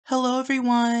Hello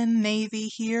everyone, Navy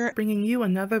here, bringing you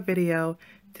another video.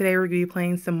 Today we're going to be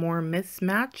playing some more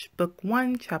Mismatch, Book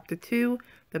 1, Chapter 2,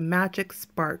 The Magic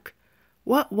Spark.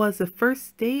 What was the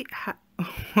first date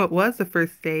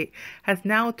has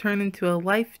now turned into a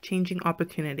life-changing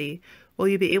opportunity. Will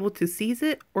you be able to seize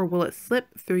it, or will it slip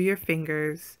through your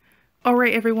fingers?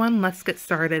 Alright everyone, let's get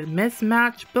started.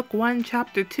 Mismatch, Book 1,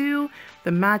 Chapter 2,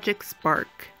 The Magic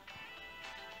Spark.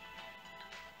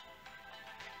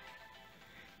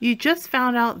 You just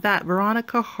found out that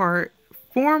Veronica Hart,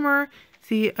 former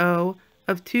CEO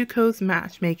of Two Co's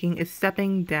Matchmaking, is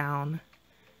stepping down.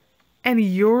 And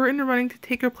you're in the running to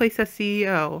take her place as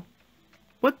CEO.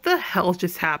 What the hell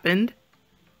just happened?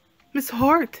 Miss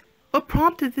Hart, what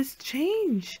prompted this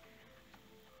change?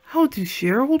 How do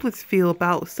shareholders feel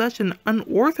about such an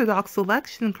unorthodox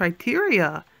selection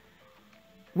criteria?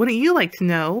 Wouldn't you like to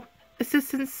know?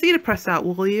 Assistant, see the press out,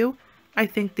 will you? I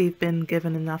think they've been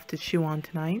given enough to chew on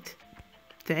tonight.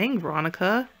 Dang,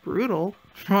 Veronica. Brutal.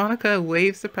 Veronica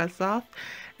waves the press off,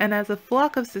 and as a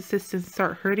flock of assistants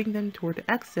start herding them toward the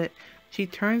exit, she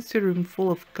turns to a room full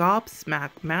of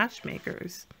gobsmacked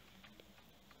matchmakers.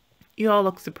 You all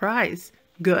look surprised.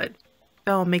 Good.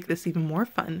 That'll make this even more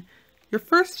fun. Your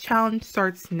first challenge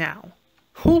starts now.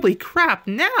 Holy crap,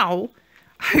 now?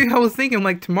 I was thinking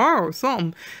like tomorrow or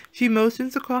something. She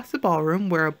motions across the ballroom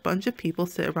where a bunch of people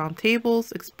sit around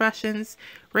tables, expressions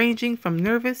ranging from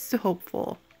nervous to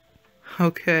hopeful.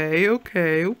 Okay.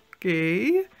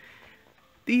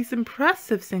 These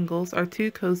impressive singles are Two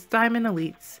Co's Diamond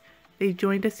Elites. They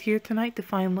joined us here tonight to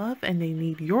find love, and they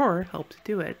need your help to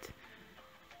do it.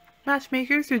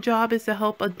 Matchmakers, your job is to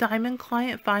help a Diamond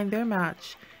client find their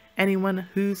match. Anyone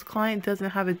whose client doesn't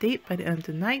have a date by the end of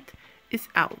the night is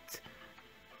out.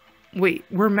 Wait,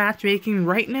 we're matchmaking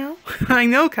right now? I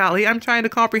know, Callie. I'm trying to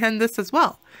comprehend this as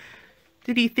well.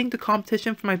 Did you think the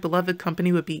competition for my beloved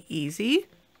company would be easy?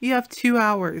 You have 2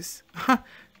 hours.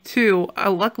 2.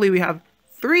 Luckily, we have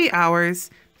 3 hours,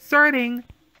 starting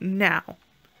now.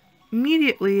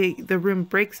 Immediately, the room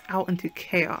breaks out into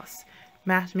chaos.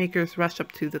 Matchmakers rush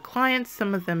up to the clients,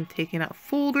 some of them taking out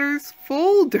folders,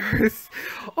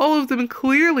 all of them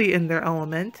clearly in their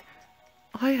element.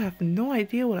 I have no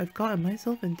idea what I've gotten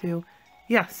myself into.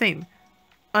 Yeah, same.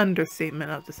 Understatement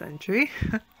of the century.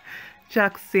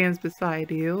 Jack stands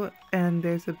beside you, and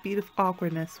there's a beat of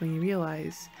awkwardness when you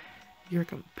realize you're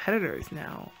competitors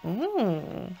now.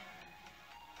 Oh.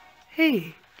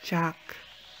 Hey, Jack.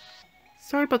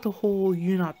 Sorry about the whole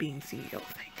you not being CEO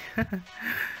thing.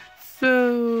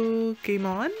 So, game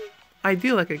on? I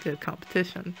do like a good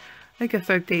competition. I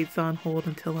guess our date's on hold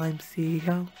until I'm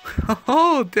CEO.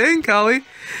 Oh, dang, Callie.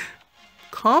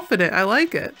 Confident, I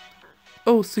like it.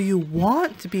 Oh, so you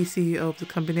want to be CEO of the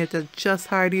company that just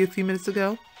hired you a few minutes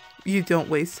ago? You don't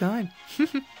waste time.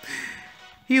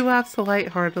 He laughs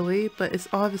lightheartedly, but it's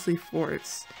obviously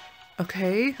forced.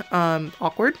 Okay,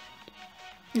 awkward.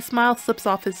 A smile slips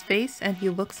off his face and he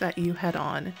looks at you head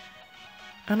on.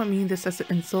 I don't mean this as an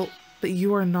insult, but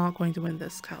you are not going to win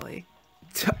this, Callie.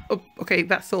 Okay,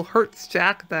 that still hurts,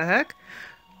 Jack. The heck?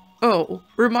 Oh,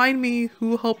 remind me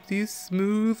who helped you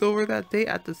smooth over that date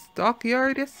at the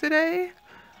stockyard yesterday?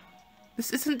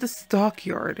 This isn't the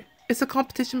stockyard. It's a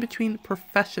competition between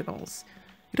professionals.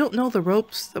 You don't know the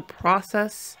ropes, the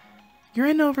process. You're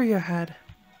in over your head.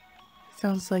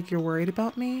 Sounds like you're worried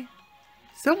about me.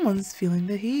 Someone's feeling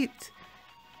the heat.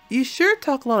 You sure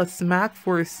talk a lot of smack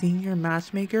for a senior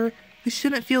matchmaker who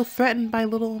shouldn't feel threatened by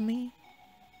little me.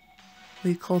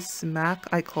 We call smack,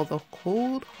 I call the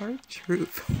cold hard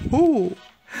truth. Ooh.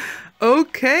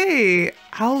 Okay.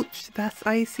 Ouch, that's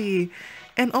icy.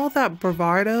 And all that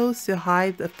bravado to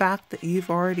hide the fact that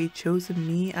you've already chosen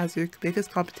me as your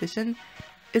biggest competition,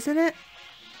 isn't it?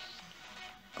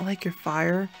 I like your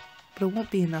fire, but it won't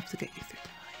be enough to get you through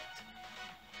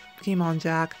tonight. Game on,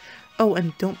 Jack. Oh,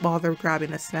 and don't bother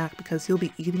grabbing a snack because you'll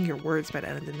be eating your words by the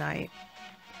end of the night.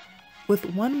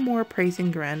 With one more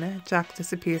praising grin, Jack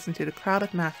disappears into the crowd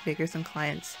of matchmakers and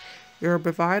clients. Your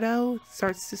bravado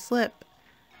starts to slip,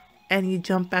 and you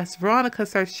jump as Veronica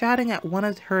starts shouting at one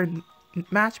of her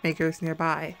matchmakers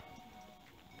nearby.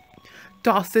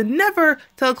 Dawson, never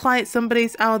tell a client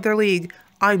somebody's out of their league.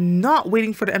 I'm not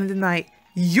waiting for the end of the night.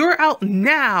 You're out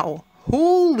now.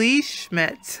 Holy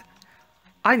Schmidt.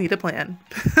 I need a plan.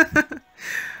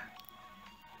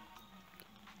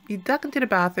 You duck into the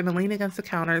bathroom and lean against the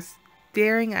counter,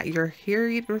 staring at your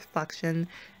harried reflection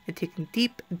and taking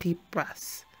deep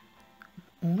breaths.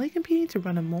 Only competing to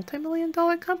run a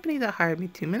multi-million-dollar company that hired me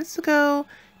 2 minutes ago.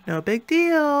 No big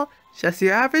deal. Just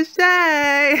your average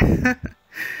day.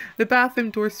 The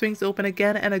bathroom door swings open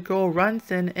again and a girl runs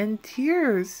in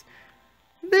tears.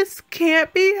 This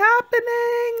can't be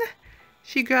happening.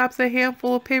 She grabs a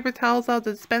handful of paper towels out of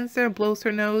the dispenser and blows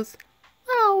her nose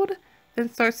loud,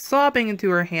 then starts sobbing into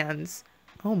her hands.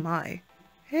 Oh my.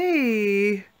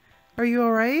 Hey, are you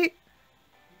alright?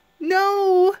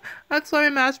 No! That's why my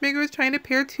matchmaker was trying to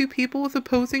pair two people with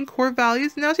opposing core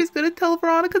values, and now she's gonna tell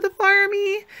Veronica to fire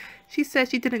me. She said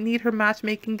she didn't need her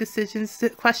matchmaking decisions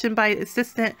questioned by an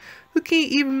assistant who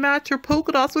can't even match her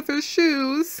polka dots with her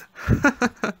shoes.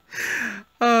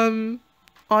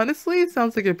 Honestly, it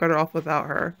sounds like you're better off without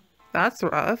her. That's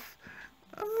rough.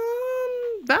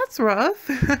 That's rough.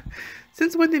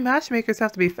 Since when do matchmakers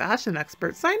have to be fashion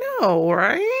experts? I know,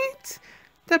 right?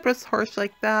 Deborah's harsh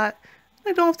like that.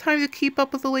 I don't have time to keep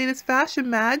up with the latest fashion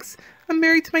mags. I'm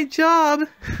married to my job.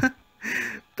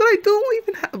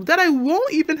 that I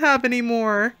won't even have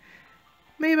anymore.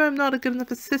 Maybe I'm not a good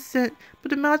enough assistant,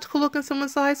 but a magical look in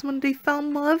someone's eyes when they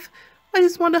found love. I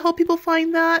just want to help people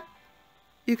find that.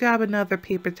 You grab another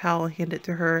paper towel and hand it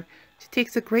to her. She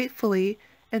takes it gratefully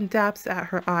and dabs at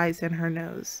her eyes and her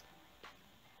nose.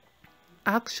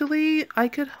 Actually, I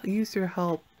could use your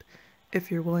help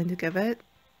if you're willing to give it.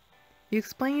 You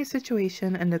explain your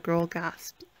situation and the girl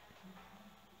gasped.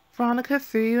 Veronica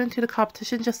threw you into the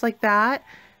competition just like that?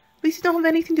 At least you don't have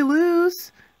anything to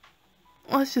lose.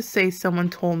 Let's just say someone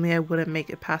told me I wouldn't make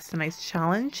it past tonight's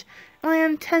challenge, and I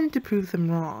intend to prove them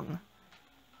wrong.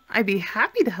 I'd be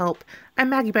happy to help. I'm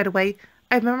Maggie, by the way.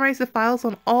 I've memorized the files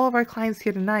on all of our clients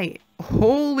here tonight.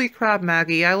 Holy crap,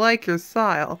 Maggie, I like your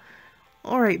style.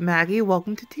 Alright, Maggie,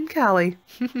 welcome to Team Callie.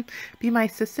 Be my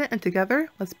assistant, and together,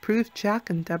 let's prove Jack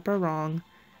and Deborah wrong.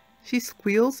 She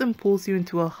squeals and pulls you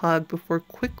into a hug before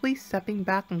quickly stepping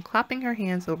back and clapping her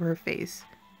hands over her face.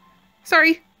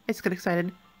 Sorry, I just got excited.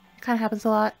 It kind of happens a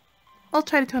lot. I'll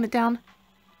try to tone it down.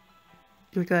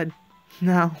 You're good.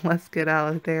 Now let's get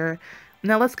out there.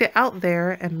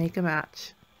 And make a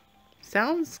match.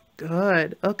 Sounds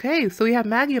good. Okay, so we have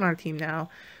Maggie on our team now.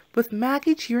 With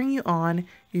Maggie cheering you on,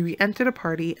 you re-enter the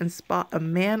party and spot a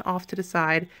man off to the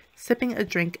side, sipping a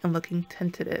drink and looking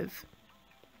tentative.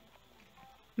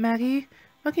 Maggie,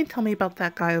 what can you tell me about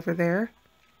that guy over there?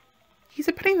 He's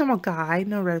a pretty normal guy,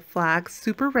 no red flags,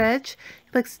 super rich. He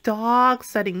likes dogs,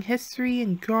 studying history,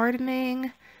 and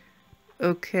gardening.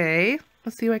 Okay,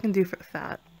 let's see what I can do for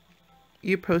that.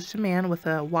 You approach the man with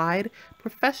a wide,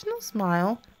 professional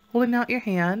smile, holding out your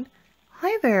hand.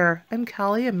 Hi there, I'm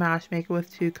Callie, a matchmaker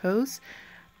with 2 co's.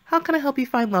 How can I help you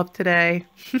find love today?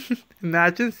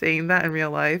 Imagine saying that in real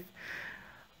life.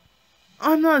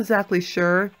 I'm not exactly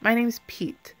sure. My name's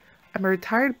Pete. I'm a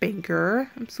retired banker.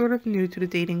 I'm sort of new to the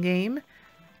dating game.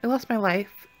 I lost my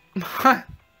life.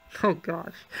 Oh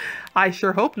gosh. I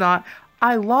sure hope not.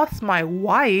 I lost my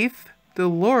wife,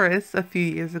 Dolores, a few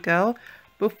years ago.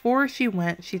 Before she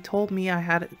went, she told me I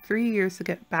had 3 years to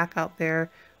get back out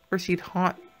there or she'd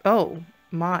haunt. Oh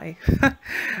my.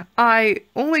 I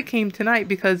only came tonight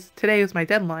because today was my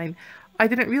deadline. I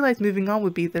didn't realize moving on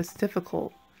would be this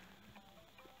difficult.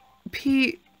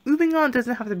 Pete, moving on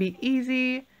doesn't have to be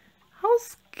easy. How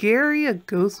scary a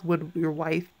ghost would your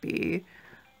wife be?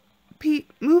 Pete,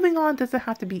 moving on doesn't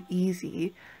have to be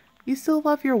easy. You still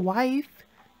love your wife.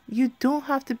 You don't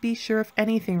have to be sure of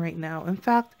anything right now. In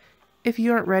fact, if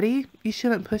you aren't ready, you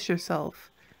shouldn't push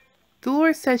yourself.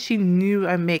 Dolores said she knew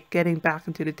I'd make getting back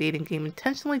into the dating game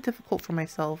intentionally difficult for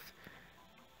myself.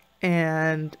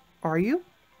 And are you?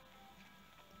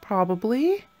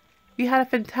 Probably. We had a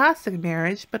fantastic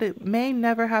marriage, but it may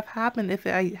never have happened if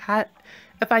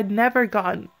I'd never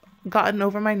gotten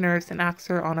over my nerves and asked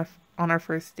her on our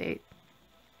first date.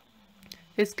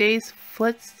 His gaze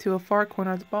flits to a far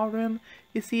corner of the ballroom.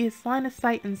 You see his line of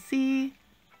sight and see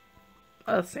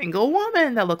a single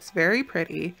woman that looks very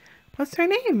pretty. What's her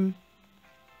name?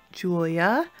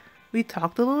 Julia. We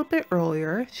talked a little bit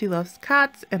earlier. She loves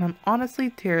cats, and I'm honestly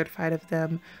terrified of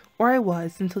them. Or I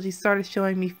was, until she started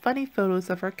showing me funny photos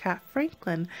of her cat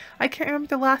Franklin. I can't remember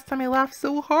the last time I laughed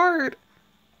so hard.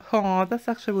 Aw, that's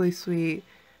actually really sweet.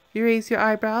 You raise your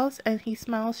eyebrows, and he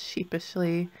smiles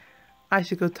sheepishly. I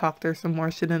should go talk to her some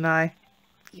more, shouldn't I?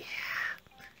 Yeah.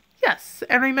 Yes,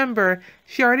 and remember,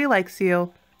 she already likes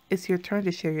you. It's your turn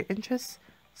to share your interests.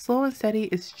 Slow and steady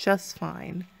is just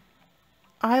fine.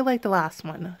 I like the last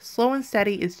one. Slow and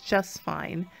steady is just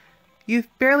fine. You've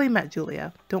barely met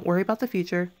Julia. Don't worry about the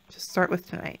future. Just start with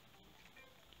tonight.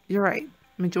 You're right.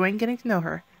 I'm enjoying getting to know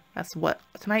her. That's what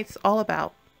tonight's all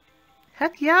about.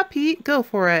 Heck yeah, Pete. Go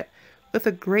for it. With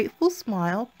a grateful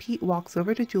smile, Pete walks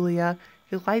over to Julia,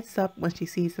 who lights up when she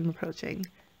sees him approaching.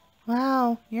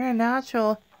 Wow, you're a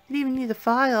natural. You didn't even need a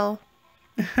file.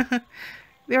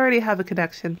 They already have a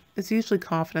connection. It's usually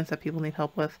confidence that people need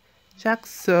help with. Jack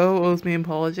so owes me an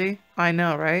apology. I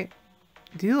know, right?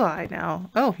 Do I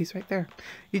now? Oh, he's right there.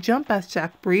 You jump as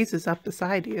Jack breezes up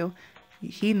beside you.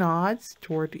 He nods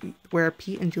toward where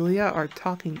Pete and Julia are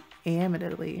talking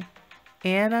animatedly.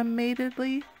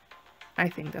 Animatedly? I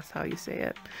think that's how you say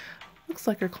it. Looks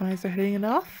like our clients are hitting it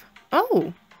off.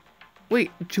 Oh!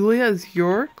 Wait, Julia is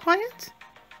your client?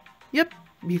 Yep,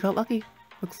 you got lucky.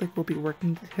 Looks like we'll be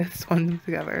working this one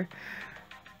together.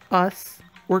 Us?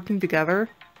 Working together?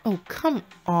 Oh, come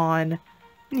on.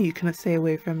 Knew you couldn't stay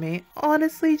away from me.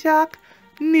 Honestly, Jack,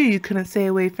 knew you couldn't stay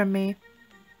away from me.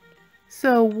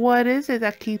 So what is it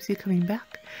that keeps you coming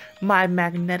back? My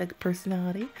magnetic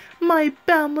personality? My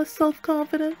boundless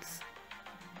self-confidence?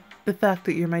 The fact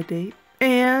that you're my date?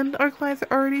 And our clients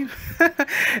are already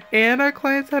and our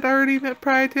clients had already met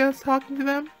prior to us talking to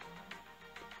them?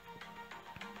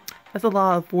 That's a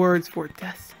lot of words for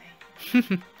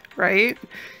destiny. Right?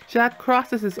 Jack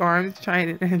crosses his arms,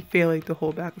 trying and failing to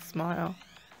hold back a smile.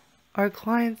 Our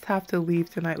clients have to leave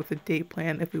tonight with a date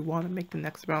plan if we want to make the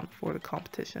next round before the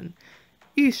competition.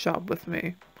 Eavesdrop with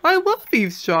me. I love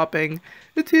eavesdropping.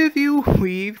 The two of you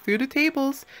weave through the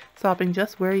tables, stopping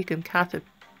just where you can catch a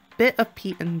bit of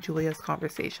Pete and Julia's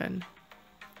conversation.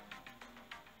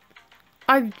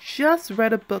 I've just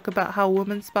read a book about how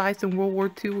women spies in World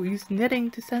War II used knitting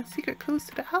to send secret codes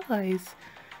to the Allies.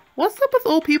 What's up with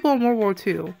old people in World War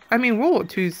II? I mean, World War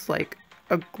II is like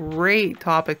a great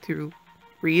topic to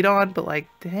read on, but like,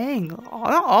 dang,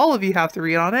 not all of you have to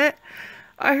read on it.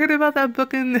 I heard about that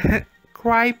book in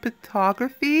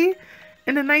cryptography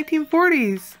in the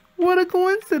 1940s. What a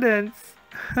coincidence.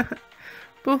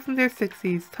 Both in their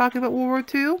 60s, talking about World War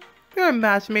II. You're a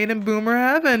match made in boomer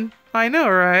heaven. I know,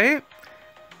 right?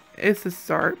 It's a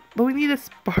start, but we need a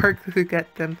spark to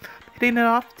get them hitting it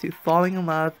off to falling in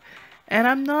love. And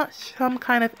I'm not some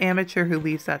kind of amateur who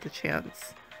leaves that to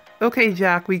chance. Okay,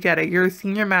 Jack, we get it. You're a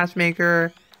senior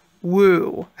matchmaker.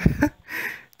 Woo.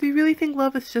 Do you really think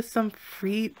love is just some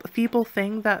feeble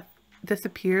thing that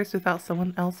disappears without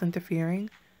someone else interfering?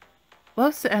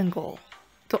 Love's the end goal.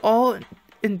 The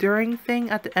all-enduring thing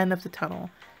at the end of the tunnel.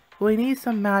 But we need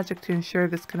some magic to ensure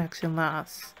this connection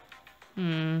lasts.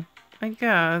 I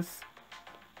guess.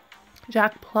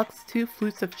 Jack plucks 2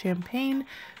 flutes of champagne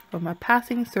from a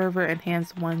passing server and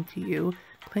hands one to you,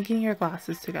 clinking your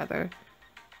glasses together.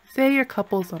 Say your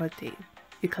couple's on a date.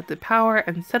 You cut the power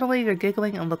and suddenly you're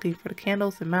giggling and looking for the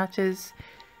candles and matches.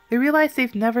 They realize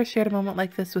they've never shared a moment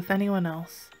like this with anyone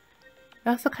else.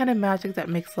 That's the kind of magic that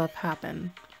makes love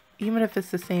happen, even if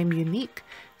it's the same unique,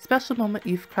 special moment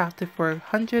you've crafted for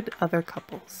 100 other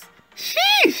couples.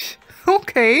 Sheesh!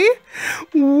 Okay.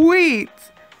 Wait,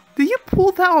 did you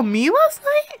pull that on me last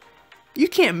night? You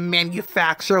can't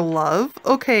manufacture love.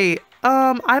 Okay,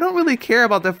 I don't really care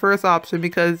about the first option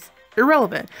because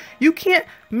irrelevant. You can't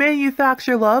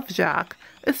manufacture love, Jack.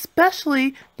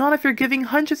 Especially not if you're giving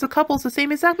hundreds of couples the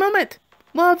same exact moment.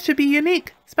 Love should be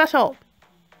unique, special.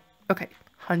 Okay,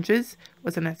 hundreds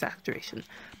was an exaggeration.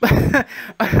 But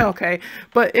okay,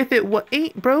 but if it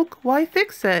ain't broke, why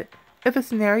fix it? If a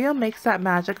scenario makes that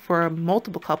magic for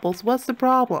multiple couples, what's the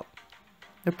problem?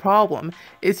 The problem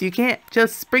is you can't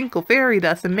just sprinkle fairy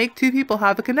dust and make 2 people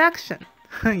have a connection.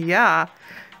 Yeah,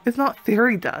 it's not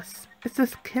fairy dust. It's a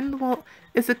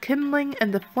kindling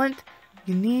and the flint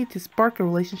you need to spark a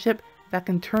relationship that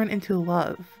can turn into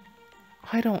love.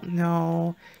 I don't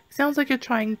know. It sounds like you're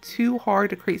trying too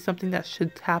hard to create something that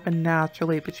should happen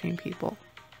naturally between people.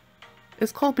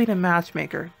 It's called being a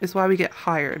matchmaker. It's why we get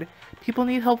hired. People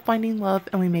need help finding love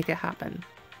and we make it happen.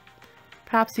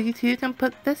 Perhaps you two can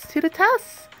put this to the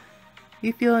test.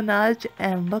 You feel a nudge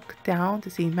and look down to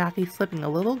see Maggie slipping a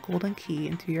little golden key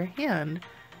into your hand.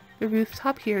 The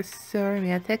rooftop here is so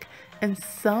romantic, and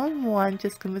someone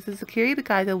just convinced the security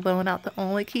guy to loan out the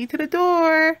only key to the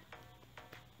door.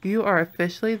 You are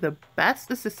officially the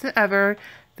best assistant ever.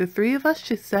 The 3 of us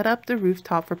should set up the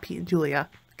rooftop for Pete and Julia.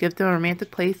 Give them a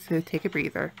romantic place to take a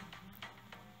breather.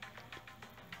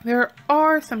 There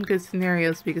are some good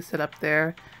scenarios we could set up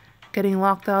there. Getting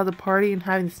locked out of the party and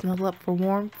having to snuggle up for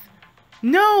warmth.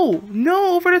 No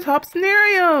over-the-top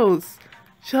scenarios!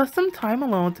 Just some time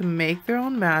alone to make their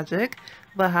own magic.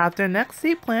 They'll have their next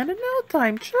date planned in no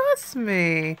time, trust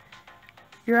me.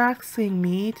 You're asking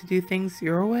me to do things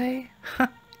your way?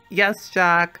 Yes,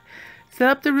 Jack. Set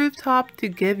up the rooftop to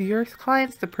give your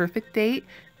clients the perfect date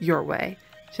your way.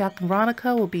 Jack and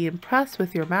Veronica will be impressed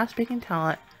with your matchmaking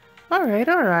talent.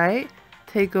 Alright.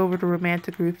 Take over the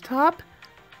romantic rooftop.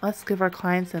 Let's give our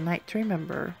clients a night to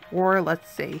remember. Or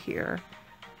let's say here.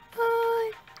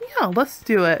 Yeah, let's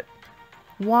do it.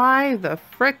 Why the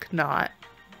frick not?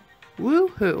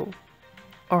 Woohoo.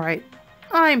 Alright,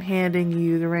 I'm handing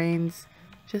you the reins.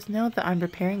 Just know that I'm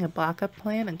preparing a backup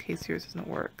plan in case yours doesn't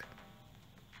work.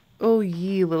 Oh,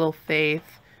 ye little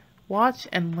Faith. Watch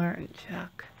and learn,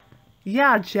 Jack.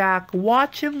 Yeah, Jack,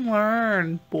 watch and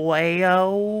learn,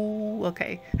 boyo.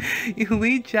 Okay. You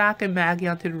lead Jack and Maggie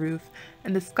onto the roof,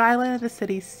 and the skyline of the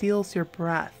city steals your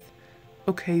breath.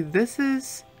 Okay, this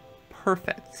is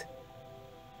perfect.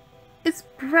 It's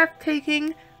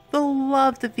breathtaking. They'll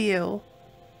love the view.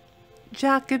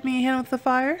 Jack, give me a hand with the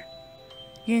fire.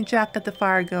 You and Jack get the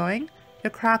fire going.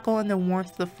 The crackle and the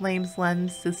warmth of the flames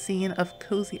lends the scene of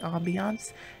cozy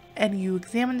ambiance, and you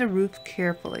examine the roof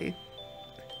carefully.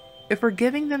 If we're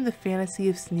giving them the fantasy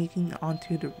of sneaking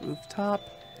onto the rooftop,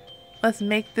 let's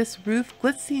make this roof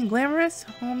glitzy and glamorous,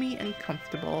 homey and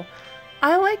comfortable.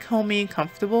 I like homey and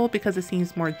comfortable because it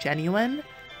seems more genuine.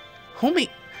 Homey?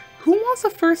 Who wants a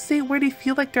first date where they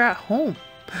feel like they're at home?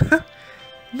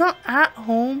 Not at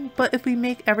home, but if we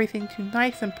make everything too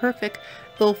nice and perfect,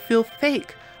 they'll feel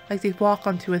fake, like they walk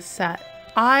onto a set.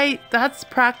 That's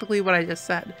practically what I just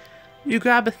said. You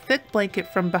grab a thick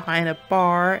blanket from behind a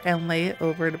bar and lay it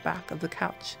over the back of the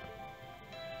couch.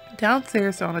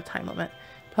 Downstairs they're on a time limit,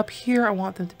 but up here I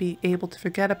want them to be able to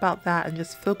forget about that and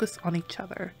just focus on each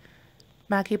other.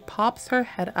 Maggie pops her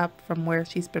head up from where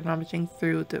she's been rummaging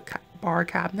through the bar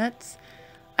cabinets.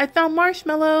 I found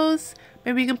marshmallows!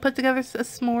 Maybe we can put together a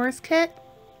s'mores kit?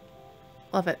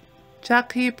 Love it. Jack,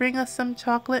 can you bring us some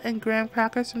chocolate and graham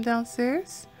crackers from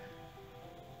downstairs?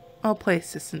 I'll play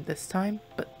assistant this time,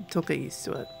 but don't get used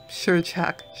to it. Sure,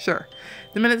 Jack, sure.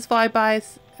 The minutes fly by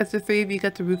as the three of you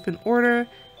get the roof in order.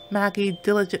 Maggie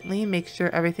diligently makes sure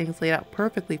everything's laid out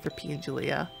perfectly for Pete and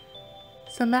Julia.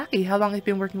 So Maggie, how long have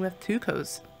you been working with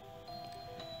Tuco's?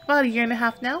 About 1.5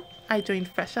 years now. I joined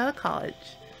fresh out of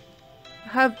college.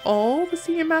 Have all the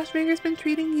senior matchmakers been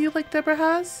treating you like Deborah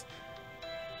has?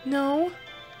 No.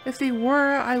 If they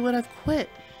were, I would have quit.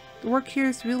 The work here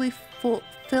is really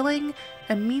fulfilling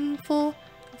and meaningful.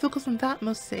 I focus on that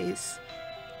most days.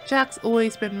 Jack's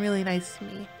always been really nice to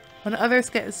me. When others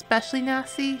get especially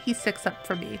nasty, he sticks up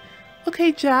for me.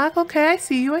 Okay, Jack, okay, I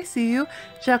see you.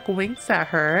 Jack winks at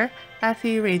her as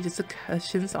he arranges the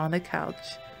cushions on the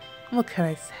couch. What can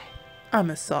I say?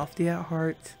 I'm a softie at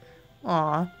heart.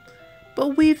 Aw.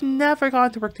 But we've never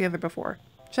gone to work together before.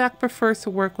 Jack prefers to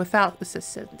work without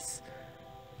assistance.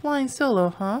 Flying solo,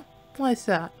 huh? Why's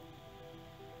that?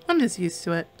 I'm just used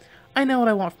to it. I know what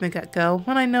I want from the get-go,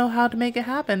 and I know how to make it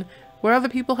happen. Where other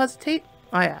people hesitate,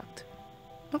 I act.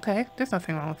 Okay, there's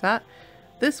nothing wrong with that.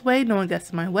 This way, no one gets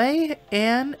in my way,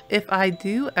 and if I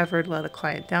do ever let a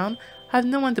client down, I have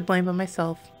no one to blame but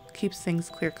myself. Keeps things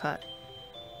clear-cut.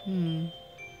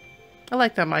 I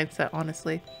like that mindset,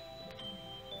 honestly.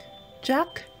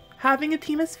 Jack, having a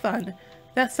team is fun.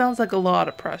 That sounds like a lot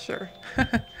of pressure.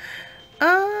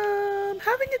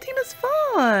 Having a team is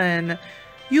fun.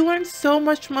 You learn so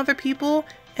much from other people,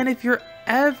 and if you're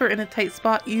ever in a tight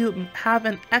spot, you have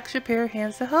an extra pair of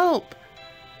hands to help.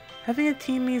 Having a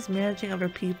team means managing other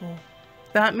people.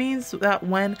 That means that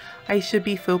when I should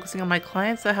be focusing on my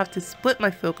clients, I have to split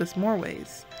my focus more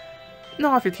ways.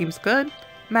 Not if your team's good.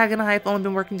 Maggie and I have only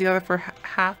been working together for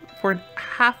half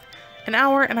an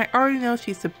hour, and I already know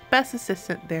she's the best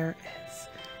assistant there is.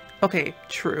 Okay,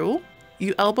 true.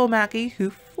 You elbow Maggie,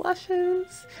 who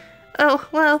flushes. Oh,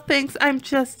 well, thanks. I'm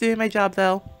just doing my job,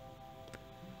 though.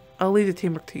 I'll leave the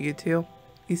teamwork to you two.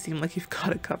 You seem like you've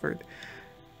got it covered.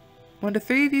 When the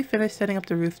three of you finish setting up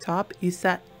the rooftop, you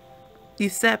step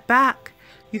back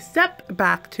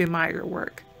to admire your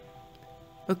work.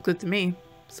 Looks good to me.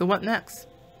 So what next?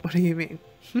 What do you mean?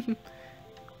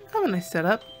 Have a nice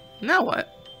setup. Now what?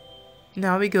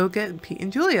 Now we go get Pete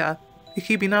and Julia. You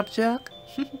keeping up, Jack?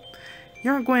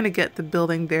 You aren't going to get the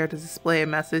building there to display a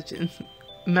message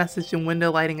and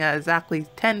window lighting at exactly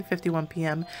 10:51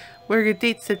 p.m. where your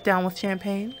dates sit down with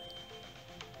champagne.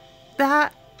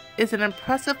 That is an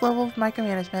impressive level of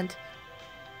micromanagement.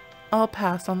 I'll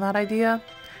pass on that idea.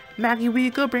 Maggie, will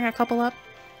you go bring a couple up?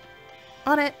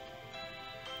 On it.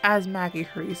 As Maggie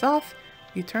hurries off,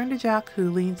 you turn to Jack, who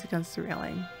leans against the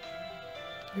railing.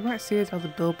 You weren't serious about the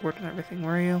billboard and everything,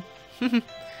 were you?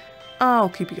 I'll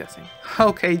keep you guessing.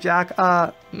 Okay, Jack,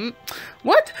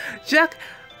 what? Jack,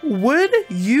 would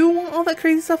you want all that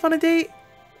crazy stuff on a date?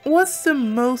 What's the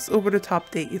most over-the-top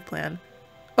date you've planned?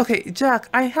 Okay, Jack,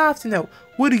 I have to know.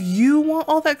 Would you want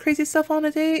all that crazy stuff on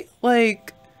a date?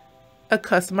 Like a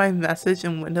customized message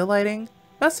and window lighting?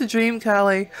 That's the dream,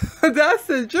 Callie. That's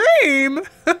the dream?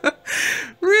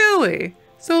 Really?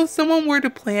 So if someone were to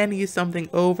plan you something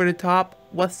over the top,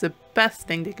 what's the best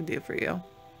thing they could do for you?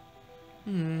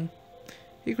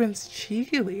 He grins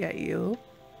cheekily at you.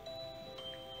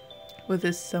 With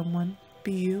this someone,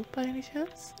 be you by any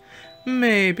chance?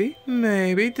 Maybe.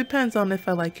 Depends on if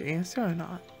I like your answer or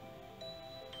not.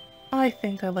 I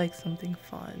think I like something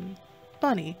fun.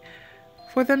 Funny.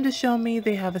 For them to show me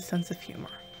they have a sense of humor.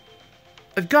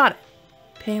 I've got it!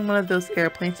 Paying one of those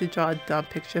airplanes to draw a dumb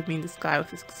picture of me in the sky with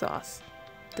his exhaust.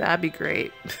 That'd be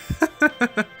great.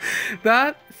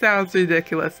 That sounds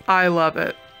ridiculous. I love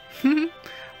it.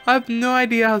 I have no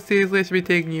idea how seriously I should be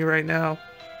taking you right now.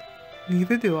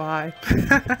 Neither do I.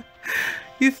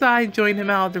 You sigh and join him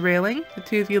out at the railing. The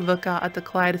two of you look out at the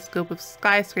kaleidoscope of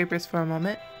skyscrapers for a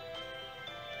moment.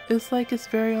 It's like its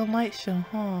very own light show,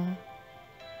 huh?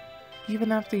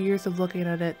 Even after years of looking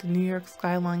at it, the New York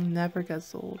skyline never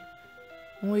gets old.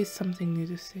 Always something new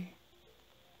to see.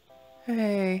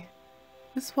 Hey,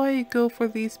 this is why you go for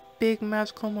these big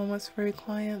magical moments for your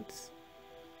clients.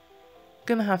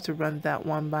 Gonna have to run that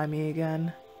one by me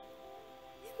again.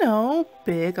 You know,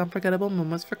 big unforgettable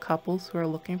moments for couples who are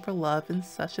looking for love in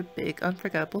such a big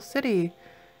unforgettable city.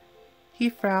 He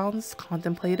frowns,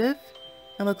 contemplative,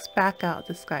 and looks back out at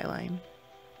the skyline.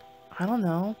 I don't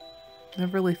know.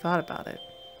 Never really thought about it.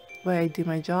 The way I do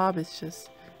my job is just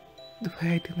the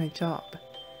way I do my job.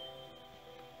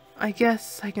 I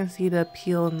guess I can see the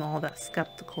appeal in all that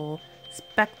spectacle,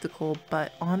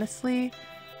 but honestly,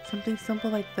 something simple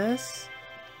like this,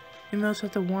 emotion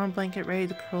with a warm blanket ready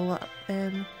to curl up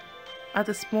in, at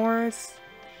the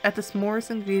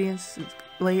s'mores ingredients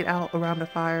laid out around the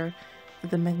fire, with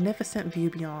the magnificent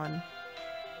view beyond.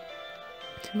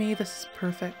 To me, this is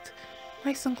perfect,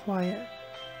 nice and quiet.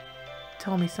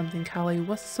 Tell me something, Callie,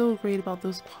 what's so great about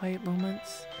those quiet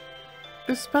moments?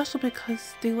 They're special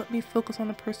because they let me focus on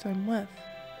the person I'm with.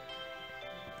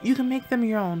 You can make them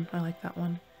your own. I like that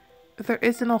one. If there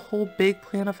isn't a whole big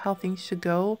plan of how things should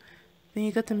go, then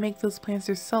you get to make those plans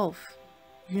yourself,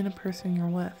 you and the person you're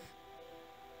with.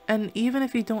 And even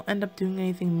if you don't end up doing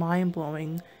anything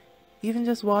mind-blowing, even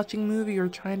just watching a movie or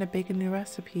trying to bake a new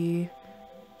recipe,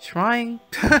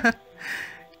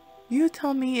 you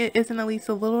tell me it isn't at least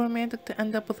a little romantic to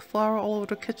end up with flour all over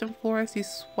the kitchen floor as you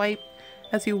swipe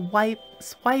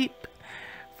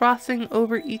frosting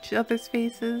over each other's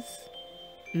faces?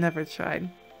 Never tried.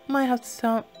 Might have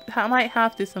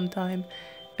to sometime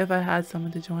if I had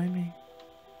someone to join me.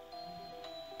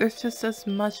 There's just as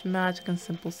much magic and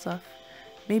simple stuff,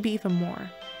 maybe even more.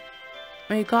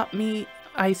 When you got me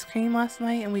ice cream last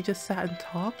night and we just sat and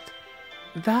talked,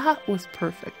 that was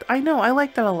perfect. I know, I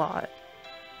liked that a lot.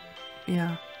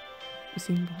 Yeah,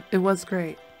 it was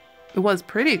great. It was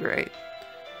pretty great.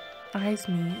 Eyes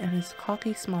me, and his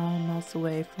cocky smile melts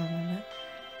away for a moment,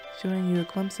 showing you a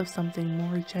glimpse of something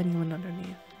more genuine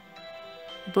underneath.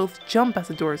 You both jump as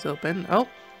the doors open. Oh,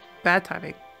 bad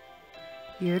timing.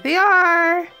 Here they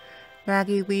are!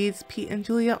 Maggie leads Pete and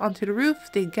Julia onto the roof.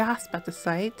 They gasp at the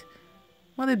sight.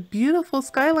 What a beautiful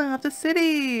skyline of the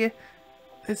city!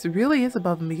 This really is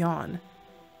above and beyond.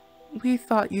 We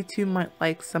thought you two might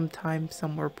like some time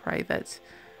somewhere private.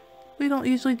 We don't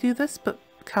usually do this, but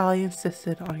Callie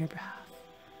insisted on your behalf.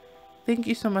 Thank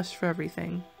you so much for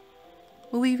everything.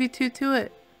 We'll leave you two to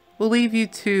it.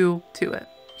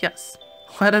 Yes.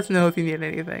 Let us know if you need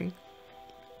anything.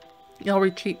 Y'all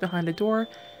retreat behind a door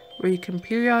where you can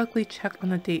periodically check on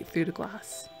the date through the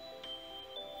glass.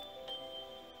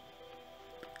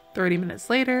 30 minutes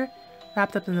later,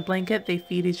 wrapped up in the blanket, they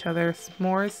feed each other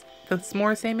the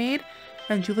s'mores they made,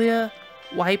 and Julia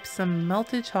wipes some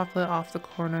melted chocolate off the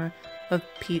corner of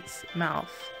Pete's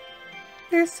mouth.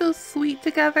 They're so sweet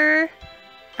together.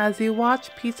 As you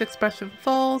watch, Pete's expression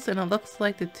falls, and it looks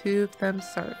like the two of them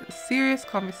start a serious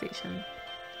conversation.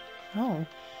 Oh,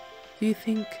 do you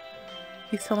think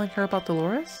he's telling her about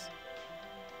Dolores?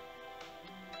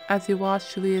 As you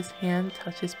watch Julia's hand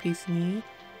touches Pete's knee,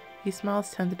 he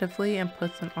smiles tentatively and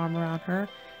puts an arm around her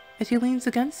as she leans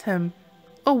against him.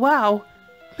 Oh wow!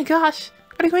 Oh my gosh!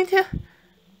 Are they going to...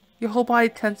 Your whole body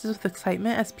tenses with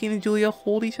excitement as Pete and Julia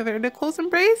hold each other in a close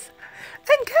embrace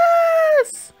and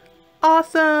kiss!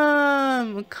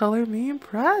 Awesome! Color me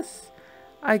impressed.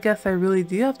 I guess I really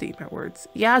do have to eat my words.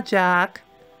 Yeah, Jack.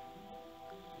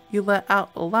 You let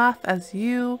out a laugh as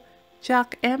you,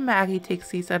 Jack, and Maggie take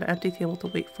seats at an empty table to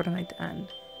wait for the night to end.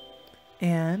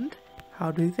 And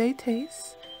how do they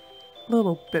taste? A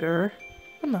little bitter,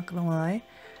 I'm not gonna lie.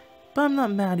 But I'm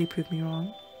not mad you proved me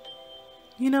wrong.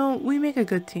 You know, we make a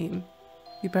good team.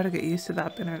 You better get used to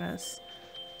that bitterness.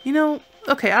 You know,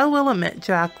 okay, I will admit,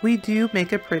 Jack, we do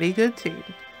make a pretty good team.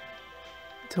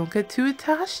 Don't get too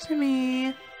attached to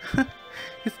me.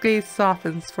 His gaze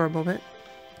softens for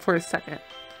a second.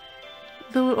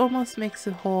 Though it almost makes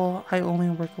the whole I only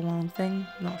work alone thing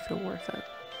not feel worth it.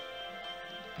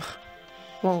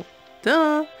 Well,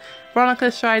 Duh.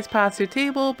 Veronica strides past your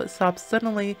table, but stops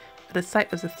suddenly at the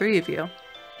sight of the three of you.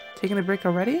 Taking a break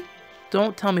already?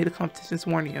 Don't tell me the competition's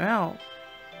warning you out.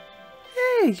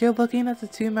 Hey, you're looking at the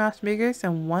two matchmakers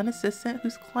and one assistant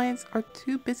whose clients are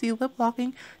too busy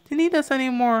lip-locking to need us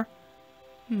anymore.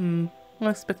 Won't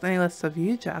expect any less of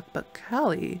you, Jack, but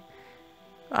Callie.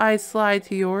 Eyes slide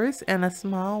to yours and a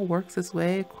smile works its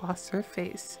way across her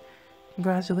face.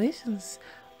 Congratulations.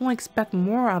 I won't expect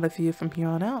more out of you from here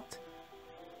on out.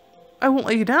 I won't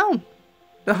let you down.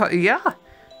 Yeah.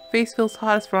 Face feels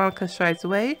hot as Veronica strides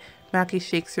away. Maggie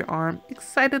shakes your arm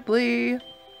excitedly.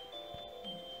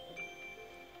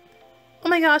 Oh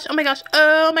my gosh, oh my gosh,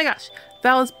 oh my gosh.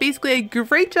 That was basically a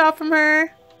great job from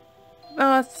her.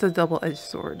 Oh, that's a double-edged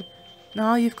sword.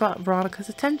 Now you've got Veronica's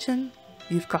attention.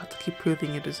 You've got to keep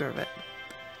proving you deserve it.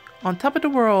 On top of the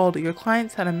world, your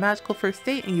clients had a magical first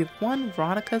date and you've won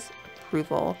Veronica's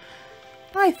approval.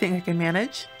 I think I can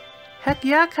manage. Heck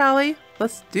yeah, Callie,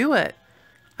 let's do it.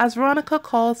 As Veronica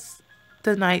calls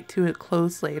the night to a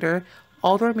close later,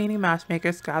 all the remaining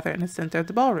matchmakers gather in the center of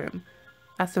the ballroom.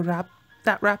 As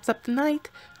that wraps up the night.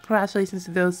 Congratulations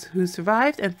to those who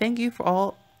survived and thank you for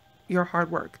all your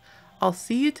hard work. I'll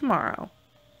see you tomorrow.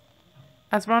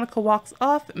 As Veronica walks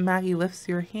off, Maggie lifts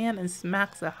your hand and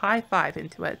smacks a high five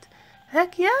into it.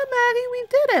 Heck yeah, Maggie, we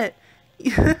did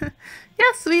it!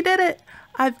 Yes, we did it!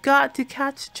 I've got to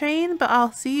catch a train, but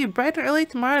I'll see you bright and early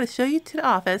tomorrow to show you to the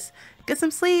office. Get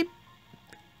some sleep!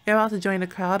 You're about to join the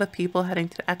crowd of people heading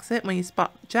to the exit when you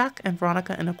spot Jack and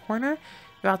Veronica in a corner.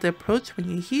 You're about to approach when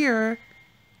you hear...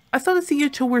 I still haven't seen you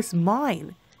till where's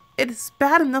mine. It's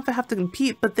bad enough I have to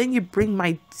compete, but then you bring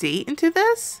my date into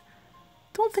this?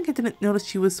 Don't think I didn't notice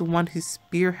she was the one who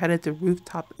spearheaded the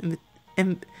rooftop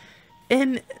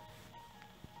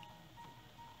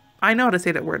I know how to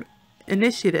say that word.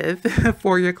 Initiative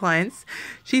for your clients.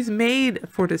 She's made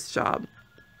for this job.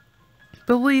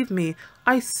 Believe me,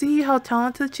 I see how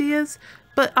talented she is,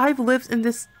 but I've lived in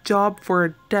this job for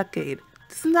a decade.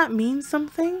 Doesn't that mean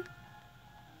something?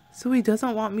 So he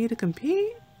doesn't want me to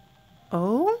compete?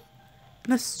 Oh?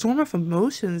 In a storm of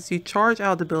emotions, you charge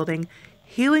out of the building,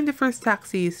 hailing the first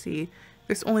taxi you see.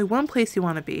 There's only one place you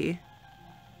want to be.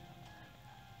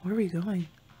 Where are we going?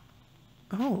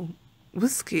 Oh,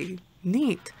 whiskey.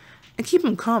 Neat. And keep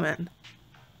them coming.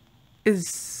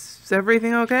 Is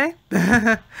everything okay?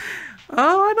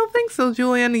 Oh, I don't think so,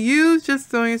 Julian. You just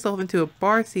throwing yourself into a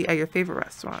bar seat at your favorite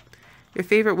restaurant. Your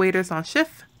favorite waiter's on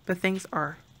shift, but things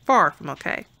are far from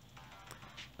okay.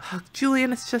 Ugh,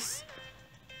 Julian, it's just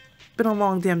been a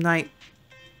long damn night.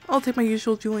 I'll take my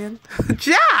usual, Julian.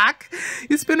 Jack!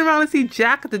 You spin around and see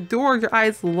Jack at the door. Your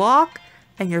eyes lock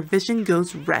and your vision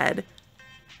goes red.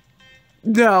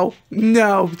 No,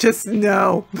 just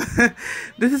no.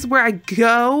 This is where I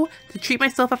go to treat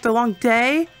myself after a long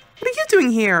day? What are you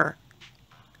doing here?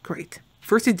 Great.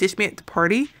 First you ditched me at the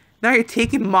party. Now you're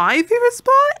taking my favorite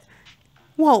spot?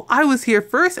 Well, I was here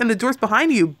first and the door's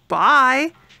behind you.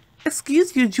 Bye.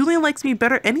 Excuse you, Julian likes me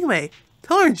better anyway.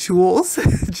 Tell her, Jules.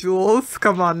 Jules,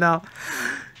 come on now.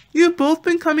 You've both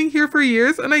been coming here for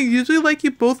years and I usually like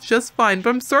you both just fine, but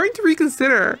I'm starting to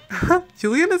reconsider.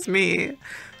 Julian is me.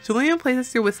 Julian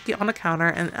places your whiskey on the counter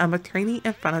and a martini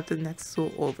in front of the next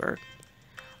stool over.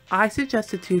 I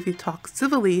suggest the two of you talk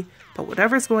civilly about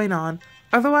whatever's going on,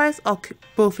 otherwise I'll kick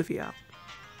both of you out.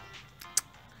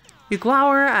 You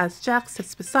glower as Jack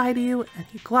sits beside you and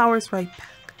he glowers right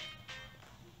back.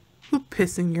 Who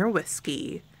pissing your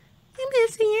whiskey? I'm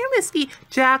pissing your whiskey.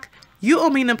 Jack, you owe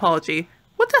me an apology.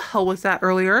 What the hell was that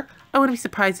earlier? I wouldn't be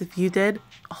surprised if you did.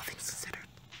 All things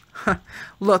considered.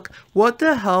 Look, what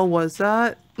the hell was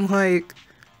that? Like,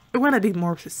 I want to be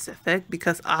more specific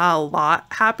because a lot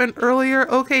happened earlier.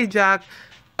 Okay, Jack.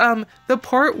 The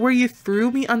part where you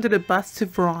threw me under the bus to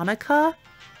Veronica?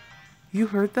 You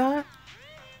heard that?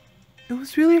 It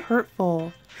was really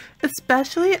hurtful.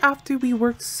 Especially after we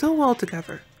worked so well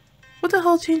together. What the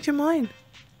hell changed your mind?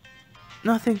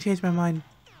 Nothing changed my mind.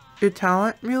 Your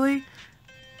talent, really?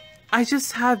 I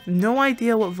just have no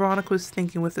idea what Veronica was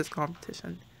thinking with this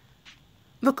competition.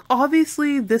 Look,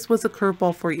 obviously this was a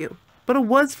curveball for you, but it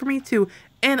was for me too,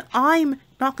 and I'm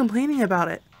not complaining about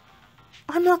it.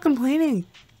 I'm not complaining.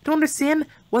 I don't understand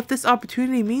what this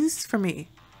opportunity means for me.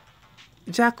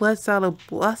 Jack lets out a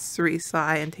blustery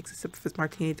sigh and takes a sip of his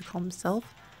martini to calm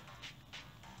himself.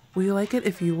 Would you like it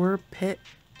if you were pit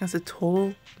as a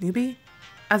total newbie?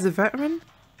 As a veteran?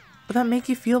 Would that make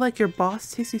you feel like your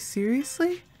boss takes you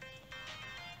seriously?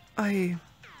 I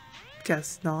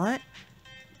guess not.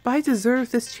 But I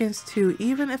deserve this chance too,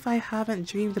 even if I haven't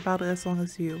dreamed about it as long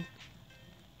as you.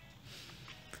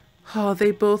 Oh,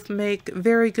 they both make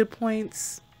very good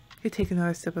points. You take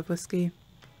another sip of whiskey,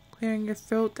 clearing your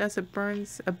throat as it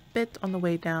burns a bit on the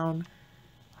way down.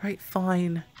 Alright,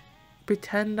 fine.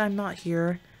 Pretend I'm not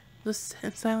here. Let's sit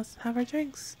in silence and have our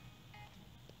drinks.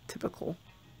 Typical.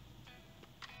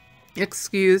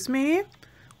 Excuse me?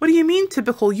 What do you mean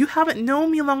typical? You haven't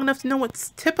known me long enough to know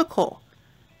what's typical.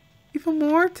 Even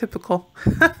more typical.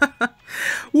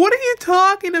 What are you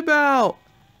talking about?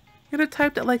 You're the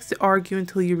type that likes to argue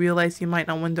until you realize you might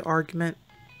not win the argument.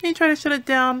 And you try to shut it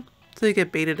down until you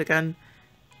get baited again.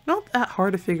 Not that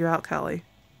hard to figure out, Callie.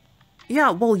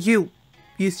 Yeah, well, you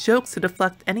use jokes to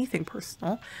deflect anything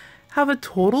personal. Have a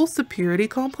total superiority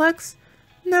complex.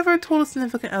 Never told a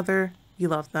significant other you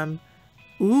love them.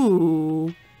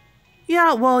 Ooh.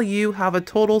 Yeah, well, you have a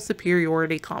total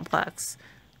superiority complex.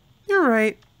 You're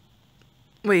right.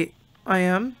 Wait, I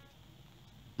am?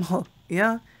 Well,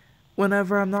 yeah.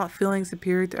 Whenever I'm not feeling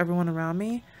superior to everyone around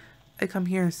me, I come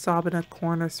here and sob in a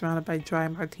corner surrounded by dry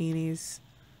martinis.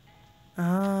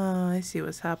 Ah, I see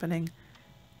what's happening.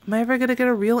 Am I ever gonna get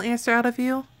a real answer out of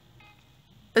you?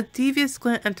 A devious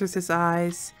glint enters his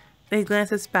eyes, and he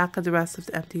glances back at the rest of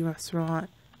the empty restaurant,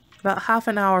 about half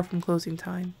an hour from closing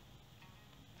time.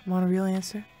 Want a real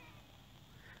answer?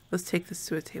 Let's take this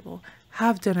to a table.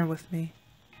 Have dinner with me.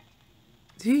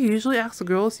 Do you usually ask the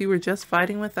girls you were just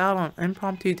fighting with out on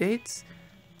impromptu dates?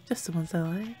 Just the ones I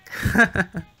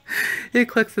like. He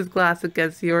clicks his glass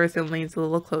against yours and leans a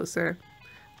little closer.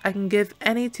 I can give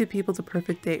any two people the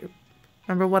perfect date.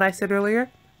 Remember what I said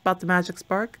earlier about the magic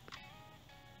spark?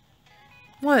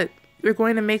 What? You're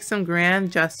going to make some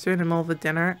grand gesture in the middle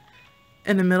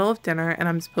of dinner, and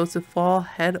I'm supposed to fall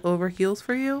head over heels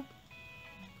for you?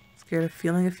 Scared of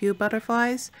feeling a few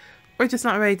butterflies? Or just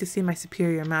not ready to see my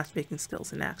superior matchmaking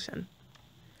skills in action?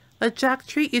 Let Jack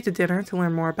treat you to dinner to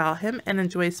learn more about him and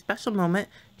enjoy a special moment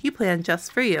he planned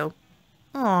just for you.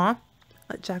 Aw,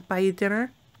 let Jack buy you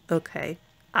dinner? Okay,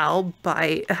 I'll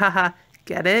bite. Haha,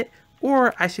 get it?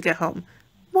 Or I should get home.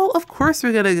 Well, of course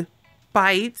we're gonna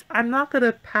bite. I'm not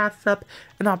gonna pass up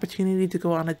an opportunity to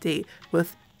go on a date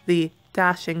with the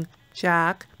dashing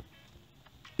Jack.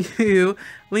 You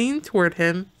lean toward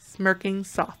him, smirking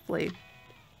softly.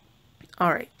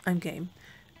 Alright, I'm game.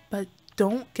 But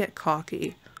don't get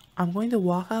cocky. I'm going to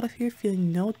walk out of here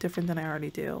feeling no different than I already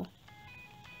do.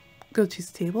 Go choose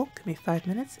a table, give me 5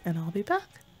 minutes, and I'll be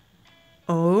back.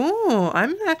 Oh,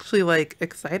 I'm actually like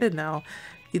excited now.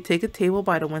 You take a table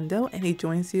by the window and he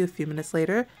joins you a few minutes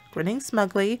later, grinning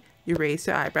smugly. You raise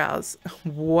your eyebrows.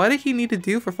 What did he need to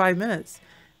do for 5 minutes?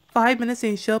 5 minutes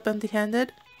and you show up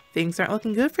empty-handed? Things aren't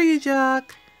looking good for you,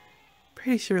 Jack.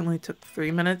 Pretty sure it only took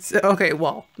 3 minutes. Okay,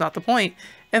 well, not the point.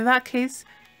 In that case,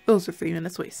 those are 3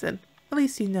 minutes wasted. At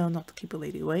least you know not to keep a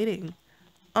lady waiting.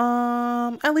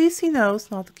 At least he knows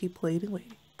not to keep a lady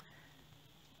waiting.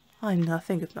 I'm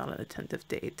nothing if not an attentive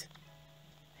date.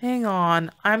 Hang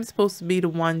on, I'm the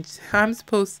one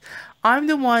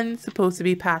supposed to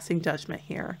be passing judgment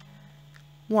here.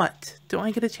 What? Don't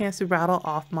I get a chance to rattle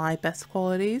off my best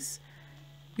qualities?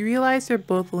 You realize they're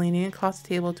both leaning across the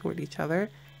table toward each other,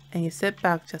 and you sit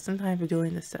back just in time for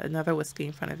Julian to set another whiskey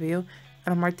in front of you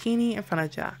and a martini in front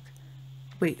of Jack.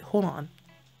 Wait, hold on.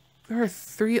 There are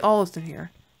 3 olives in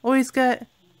here. Always get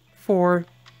 4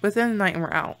 within the night and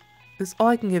we're out. This is all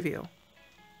I can give you.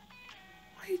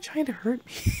 Why are you trying to hurt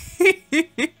me?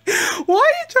 Why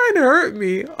are you trying to hurt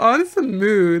me? Honest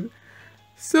mood.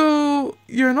 So,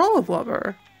 you're an olive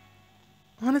lover.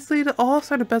 Honestly, the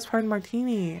olives are the best part of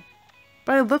martini.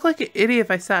 But I'd look like an idiot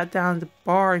if I sat down at the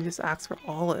bar and just asked for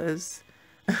olives.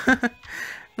 And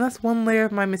that's one layer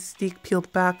of my mystique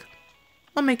peeled back.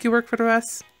 I'll make you work for the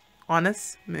rest.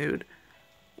 Honest mood.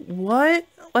 What?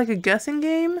 Like a guessing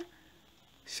game?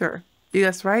 Sure. You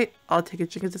guessed right. I'll take a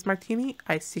drink of this martini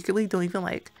I secretly don't even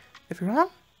like. If you're wrong,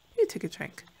 you take a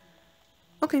drink.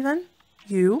 Okay then.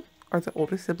 You are the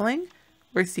older sibling.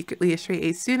 We're secretly a straight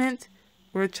A student.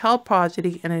 We're a child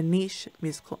prodigy and a niche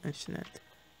musical instrument.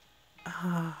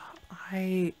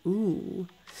 Ooh.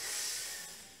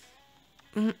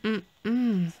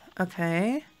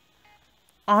 Okay.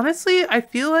 Honestly, I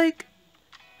feel like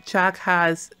Jack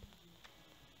has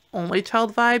only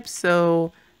child vibes,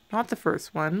 so not the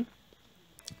first one.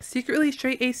 Secretly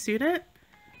straight A student?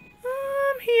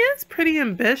 He is pretty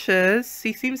ambitious.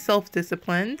 He seems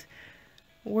self-disciplined.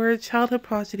 We're a childhood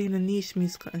prodigy in a niche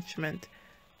musical instrument.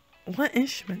 What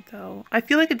instrument, though? I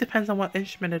feel like it depends on what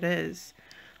instrument it is.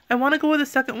 I want to go with the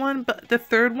second one, but the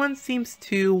third one seems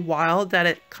too wild that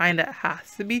it kind of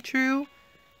has to be true.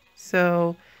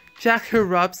 So, Jack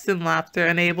erupts in laughter,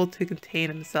 unable to contain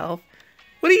himself.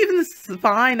 What do you even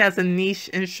define as a niche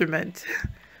instrument?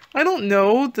 I don't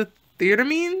know. The theater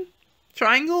mean?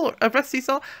 triangle, a rusty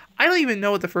saw. I don't even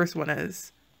know what the first one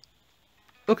is.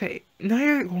 Okay, now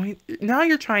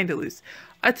you're trying to lose.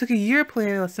 I took a year of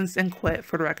piano lessons and quit,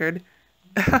 for the record.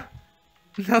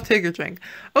 Now take your drink.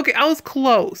 Okay, I was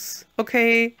close.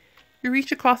 Okay, you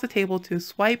reach across the table to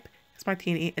swipe his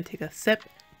martini and take a sip,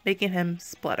 making him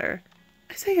splutter.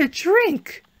 I say a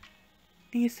drink!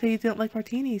 And you say you didn't like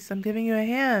martinis, so I'm giving you a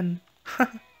hand.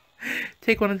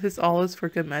 Take one of his olives for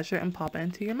good measure and pop it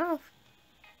into your mouth.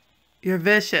 You're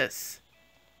vicious.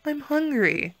 I'm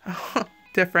hungry.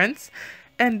 Difference.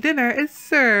 And dinner is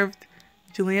served.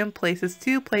 Julian places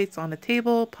 2 plates on the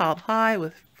table, piled high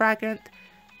with fragrant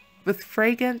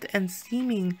and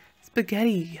steaming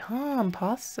spaghetti. Yum,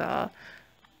 pasta.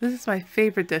 This is my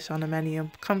favorite dish on the menu.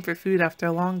 Comfort food after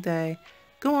a long day.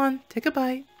 Go on, take a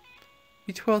bite.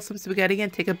 You twirl some spaghetti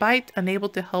and take a bite, unable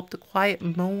to help the quiet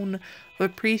moan of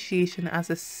appreciation as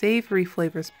the savory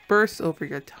flavors burst over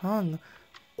your tongue.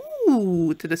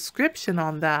 Ooh, the description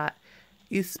on that.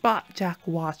 You spot Jack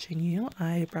watching you,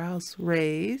 eyebrows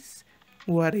raised.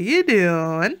 What are you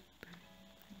doing?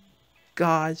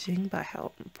 Gauging by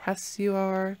how impressed you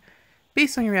are.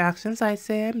 Based on your reactions, I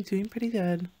say I'm doing pretty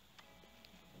good.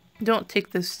 Don't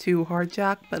take this too hard,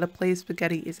 Jack, but a plate of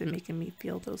spaghetti isn't making me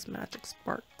feel those magic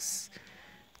sparks.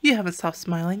 You haven't stopped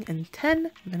smiling in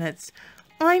 10 minutes.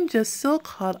 I'm just so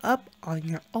caught up on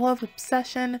your olive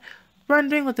obsession,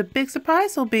 wondering what the big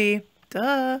surprise will be.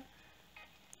 Duh.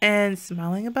 And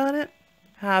smiling about it?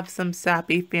 Have some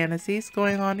sappy fantasies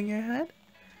going on in your head?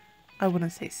 I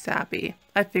wouldn't say sappy.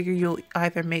 I figure you'll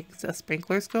either make the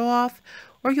sprinklers go off,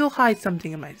 or you'll hide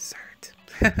something in my dessert.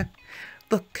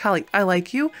 Look, Kelly, I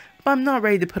like you, but I'm not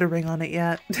ready to put a ring on it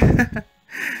yet.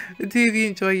 The two of you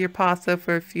enjoy your pasta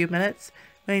for a few minutes.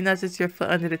 When he nudges your foot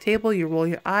under the table, you roll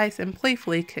your eyes and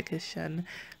playfully kick his shin.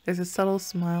 There's a subtle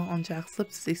smile on Jack's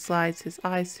lips as he slides his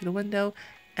eyes to the window,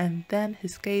 and then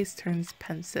his gaze turns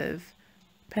pensive.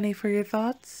 Penny for your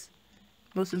thoughts?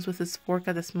 Motions with his fork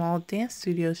at a small dance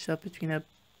studio shoved between a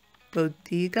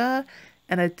bodega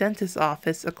and a dentist's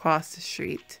office across the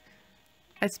street.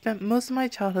 I spent most of my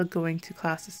childhood going to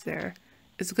classes there.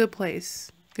 It's a good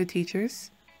place. Good teachers.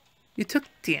 You took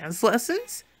dance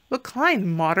lessons? What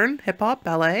kind? Modern, hip-hop,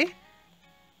 ballet?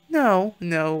 No,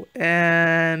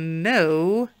 and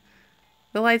no.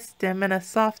 The lights dim and a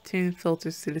soft tune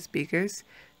filters through the speakers.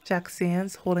 Jack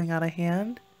stands, holding out a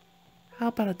hand. How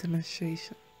about a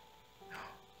demonstration?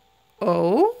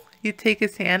 Oh? You take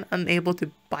his hand, unable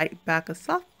to bite back a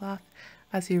soft laugh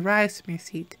as he rises from your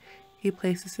seat. He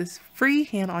places his free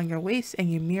hand on your waist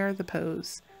and you mirror the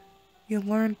pose. You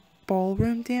learned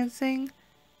ballroom dancing?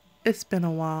 It's been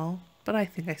a while, but I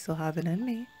think I still have it in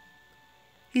me.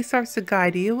 He starts to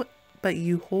guide you, but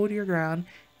you hold your ground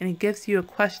and he gives you a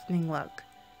questioning look.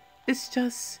 It's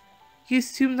just, you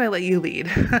assumed I let you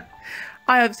lead.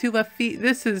 I have 2 left feet.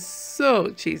 This is so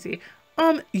cheesy.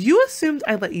 You assumed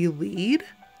I let you lead?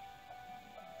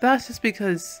 That's just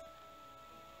because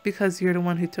you're the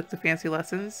one who took the fancy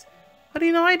lessons. How do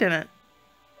you know I didn't?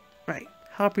 Right.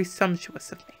 How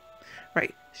presumptuous of me.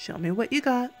 Right. Show me what you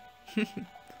got.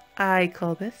 I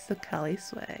call this the Kelly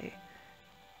sway.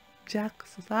 Jack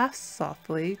laughs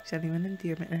softly, genuine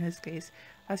endearment in his gaze,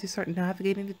 as you start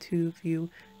navigating the two of you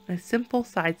in a simple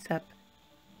sidestep.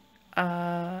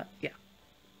 Yeah.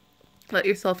 Let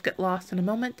yourself get lost in a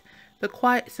moment. The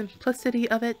quiet simplicity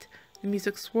of it. The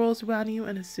music swirls around you,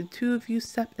 and as the two of you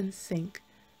step in sync.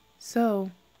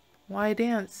 So, why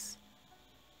dance?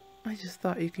 I just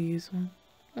thought you could use one.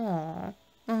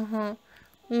 Aw.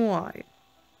 Why?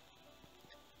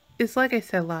 It's like I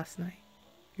said last night.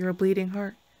 You're a bleeding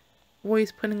heart.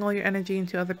 Always putting all your energy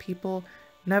into other people,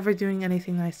 never doing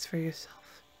anything nice for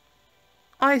yourself.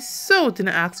 I so didn't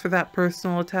ask for that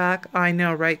personal attack. I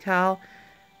know, right, Cal?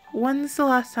 When's the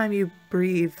last time you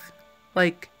breathed?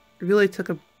 Like, really took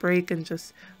a break and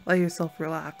just let yourself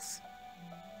relax?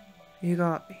 You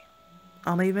got me.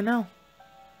 I don't even know.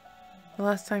 The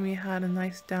last time you had a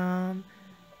nice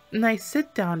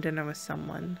sit-down dinner with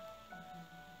someone.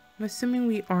 I'm assuming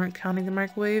we aren't counting the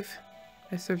microwave.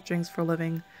 I serve drinks for a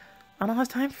living. I don't have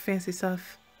time for fancy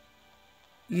stuff.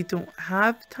 You don't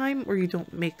have time or you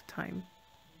don't make time?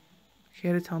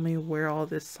 Care to tell me where all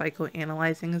this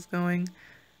psychoanalyzing is going?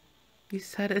 You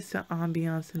said it's the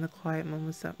ambiance and the quiet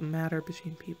moments that matter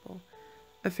between people.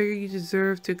 I figure you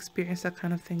deserve to experience that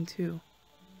kind of thing too.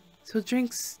 So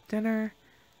drinks, dinner,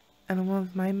 and one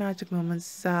of my magic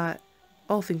moments that,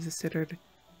 all things considered,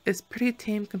 is pretty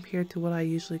tame compared to what I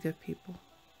usually give people.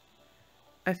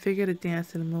 I figured a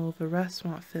dance in the middle of a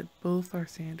restaurant fit both our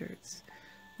standards.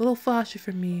 A little flashy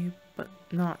for me, but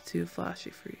not too flashy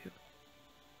for you.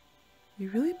 You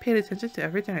really paid attention to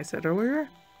everything I said earlier?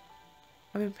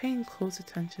 I've been paying close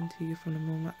attention to you from the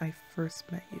moment I first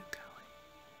met you, Callie.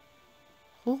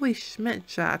 Holy Schmidt,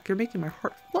 Jack, you're making my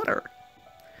heart flutter.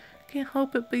 Can't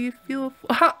help it, but you feel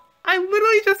I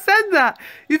literally just said that!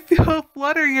 You feel a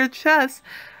flutter in your chest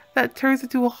that turns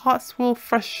into a hot swirl of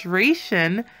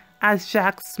frustration as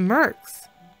Jack smirks.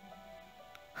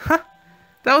 Huh,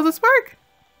 that was a smirk!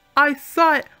 I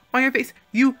saw it on your face.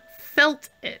 You felt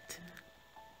it.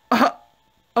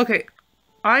 Okay,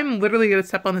 I'm literally gonna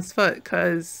step on his foot,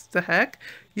 cause the heck?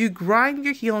 You grind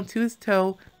your heel into his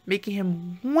toe, making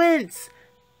him wince.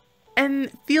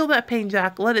 And feel that pain,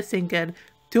 Jack. Let it sink in.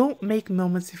 Don't make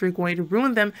moments if you're going to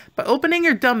ruin them by opening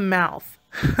your dumb mouth.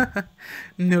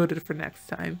 Noted for next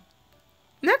time.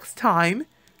 Next time,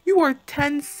 you are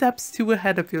 10 steps too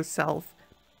ahead of yourself.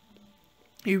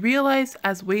 You realize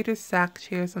as waiters stack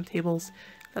chairs on tables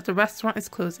that the restaurant is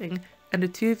closing, and the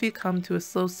two of you come to a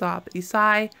slow stop. You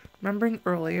sigh, remembering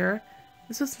earlier.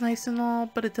 This was nice and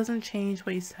all, but it doesn't change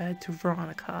what you said to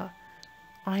Veronica.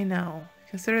 I know.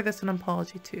 Consider this an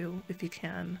apology too, if you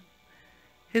can.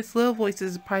 His low voice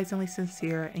is surprisingly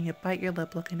sincere, and you bite your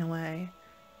lip looking away.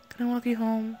 Can I walk you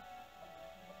home?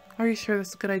 Are you sure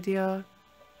that's a good idea?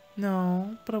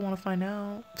 No, but I want to find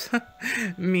out.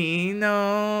 Me?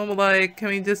 No. Like, can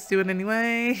we just do it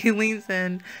anyway? He leans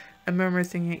in and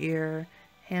murmurs in your ear,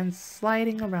 hands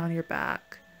sliding around your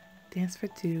back. Dance for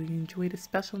two. You enjoyed a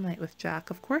special night with Jack.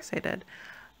 Of course I did.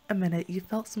 A minute, you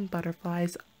felt some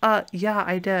butterflies. Yeah,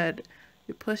 I did.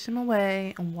 You push him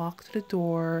away and walk to the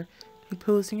door,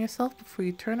 composing yourself before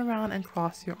you turn around and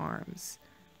cross your arms.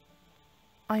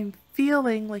 I'm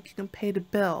feeling like you can pay the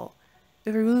bill,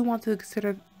 if I really want to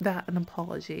consider that an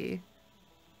apology.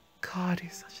 God,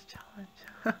 you're such a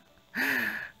challenge.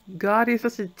 God, you're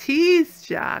such a tease,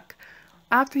 Jack.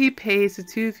 After he pays, the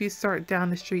two of you start down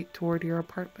the street toward your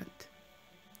apartment.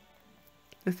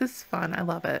 This is fun. I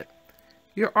love it.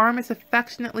 Your arm is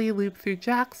affectionately looped through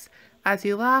Jack's as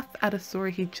you laugh at a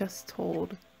story he just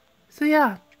told. So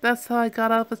yeah, that's how I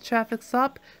got out of a traffic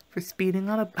stop for speeding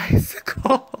on a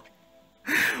bicycle.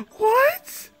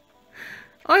 What?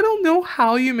 I don't know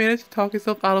how you managed to talk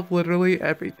yourself out of literally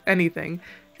anything.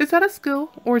 Is that a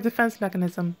skill or a defense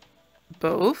mechanism?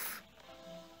 Both?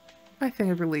 I think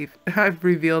I've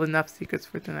revealed enough secrets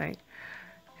for tonight.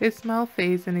 His smile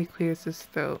fades and he clears his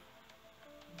throat.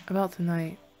 About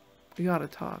tonight, we gotta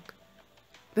talk.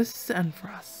 This is the end for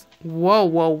us. Whoa,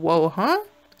 whoa, whoa, huh?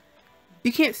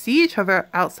 You can't see each other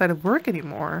outside of work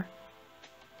anymore.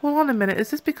 Hold on a minute, is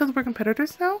this because we're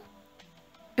competitors now?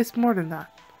 It's more than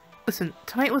that. Listen,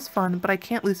 tonight was fun, but I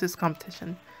can't lose this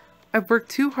competition. I've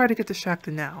worked too hard to get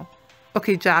distracted now.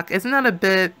 Okay, Jack, isn't that a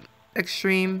bit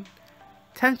extreme?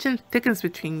 Tension thickens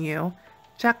between you.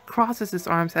 Jack crosses his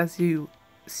arms as you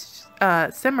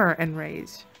simmer in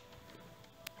rage.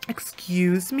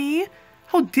 Excuse me?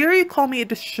 How dare you call me a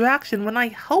distraction when I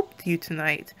helped you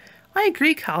tonight? I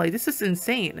agree, Callie, this is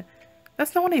insane.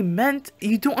 That's not what I meant.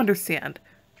 You don't understand.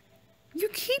 You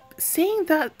keep saying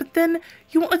that, but then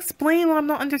you won't explain what I'm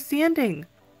not understanding.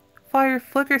 Fire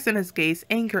flickers in his gaze,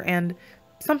 anger, and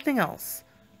something else.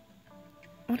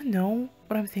 Want to know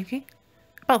what I'm thinking?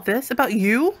 About this? About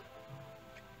you?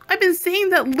 I've been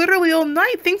saying that literally all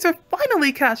night. Things are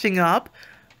finally catching up.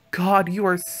 God, you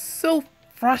are so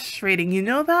frustrating. You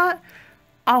know that?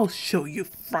 I'll show you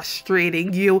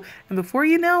frustrating you. And before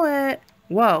you know it,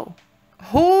 whoa.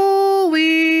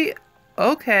 Holy.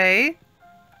 Okay.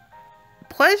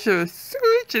 Pleasure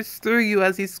surges through you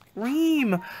as you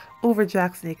scream over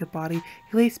Jack's naked body.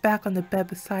 He lays back on the bed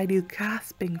beside you,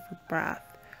 gasping for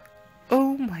breath.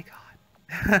 Oh my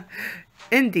God.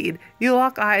 Indeed, you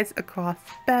lock eyes across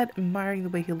the bed, admiring the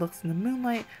way he looks in the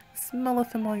moonlight, the smell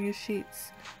of him on your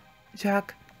sheets.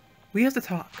 Jack, we have to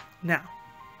talk. Now.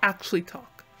 Actually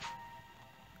talk.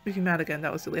 Making mad again,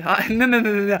 that was really hot.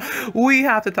 No. We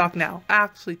have to talk now.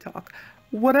 Actually talk.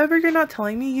 Whatever you're not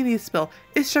telling me, you need to spill.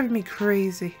 It's driving me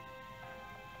crazy.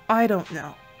 I don't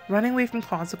know. Running away from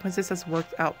consequences has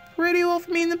worked out pretty well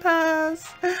for me in the past.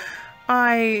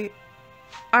 I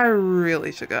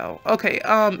really should go. Okay,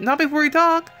 not before we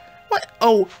talk. What?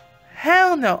 Oh,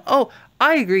 hell no. Oh,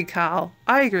 I agree, Cal.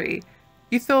 I agree.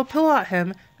 You throw a pillow at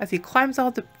him as he climbs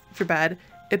out of your bed.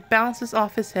 It bounces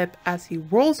off his hip as he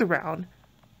rolls around.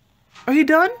 Are you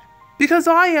done? Because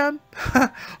I am.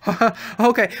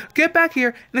 Okay, get back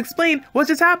here and explain what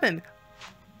just happened.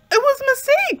 It was a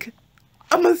mistake.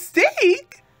 A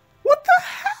mistake? What the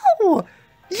hell?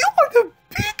 You are the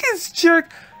biggest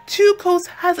jerk. Two Coast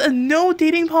has a no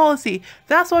dating policy.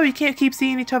 That's why we can't keep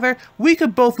seeing each other. We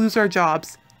could both lose our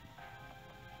jobs.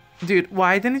 Dude,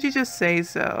 why didn't you just say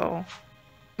so?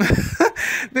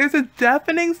 There's a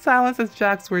deafening silence as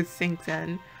Jack's words sinks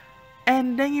in.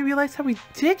 and then you realize how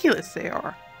ridiculous they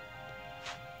are.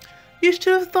 You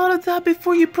should have thought of that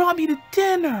before you brought me to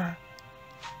dinner.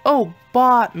 Oh,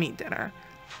 bought me dinner.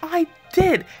 I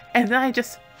did, and then I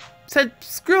just said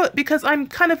screw it because I'm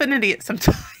kind of an idiot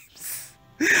sometimes.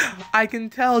 I can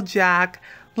tell, Jack.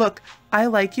 Look, I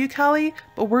like you, Kelly,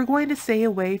 but we're going to stay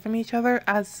away from each other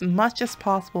as much as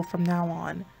possible from now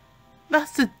on.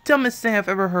 That's the dumbest thing I've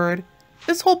ever heard.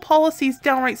 This whole policy's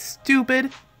downright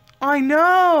stupid. I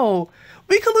know.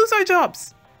 We could lose our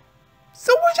jobs.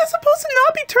 So we're just supposed to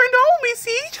not be turned on when we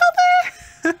see each other?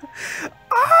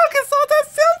 It's not that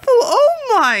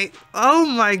simple. Oh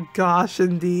my gosh,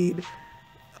 indeed.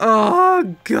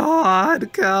 Oh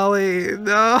God, Kelly,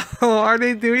 no, are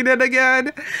they doing it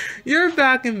again? You're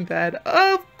back in bed,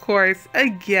 of course,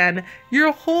 again.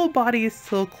 Your whole body is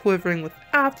still quivering with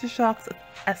aftershocks of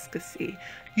ecstasy.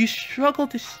 You struggle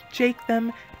to shake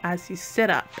them as you sit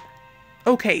up.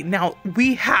 Okay, now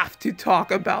we have to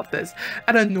talk about this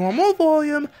at a normal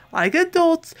volume, like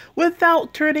adults,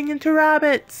 without turning into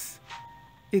rabbits.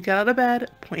 You get out of bed,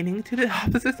 pointing to the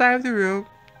opposite side of the room.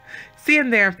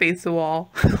 Stand there and face the wall.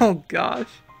 Oh gosh.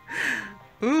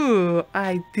 Ooh,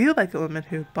 I do like a woman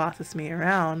who bosses me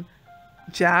around.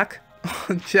 Jack?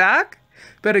 Jack?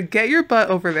 Better get your butt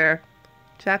over there.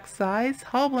 Jack sighs,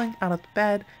 hobbling out of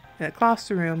bed and across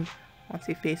the room. Once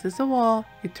he faces the wall,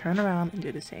 you turn around and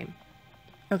do the same.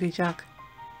 Okay, Jack.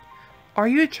 Are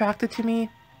you attracted to me?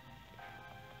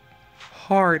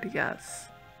 Hard yes.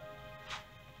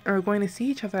 And we're going to see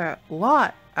each other a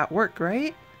lot at work,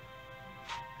 right?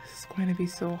 Going to be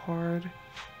so hard.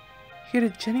 Hear the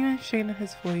genuine shame in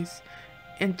his voice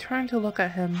and turn to look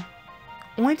at him,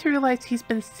 only to realize he's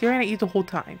been staring at you the whole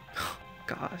time.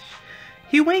 Gosh.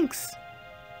 He winks.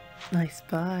 Nice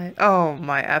butt. Oh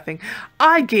my effing.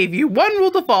 I gave you one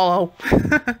rule to follow.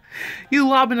 You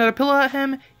lob another pillow at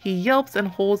him. He yelps and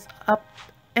holds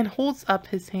up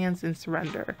his hands in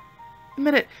surrender.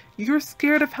 Admit it, you're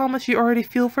scared of how much you already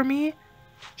feel for me?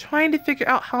 Trying to figure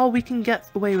out how we can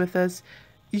get away with this.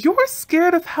 You're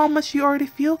scared of how much you already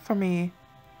feel for me.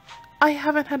 I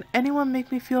haven't had anyone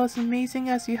make me feel as amazing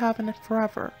as you have in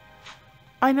forever.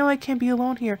 I know I can't be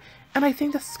alone here, and I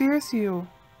think that scares you.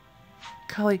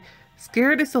 Kelly,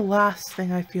 scared is the last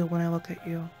thing I feel when I look at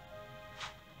you.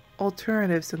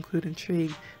 Alternatives include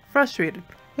intrigued, frustrated,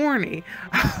 horny.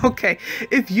 Okay,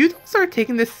 if you don't start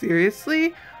taking this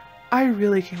seriously, I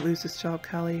really can't lose this job,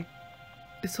 Kelly.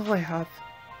 It's all I have,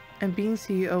 and being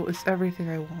CEO is everything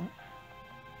I want.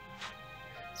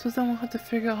 So then we'll have to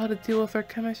figure out how to deal with our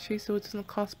chemistry so it doesn't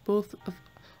cost both of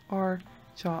our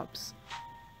jobs.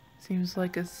 Seems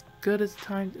like as good as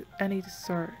time as any to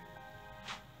start.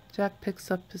 Jack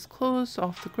picks up his clothes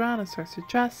off the ground and starts to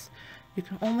dress. You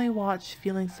can only watch,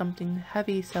 feeling something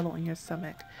heavy settle in your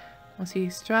stomach. Once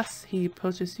he's dressed, he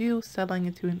approaches you, settling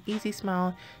into an easy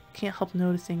smile. You can't help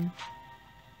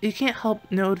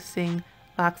noticing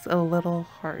lacks a little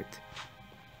heart.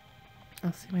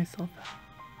 I'll see myself out.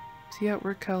 See you at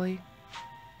work, Kelly.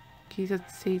 He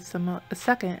hesitates a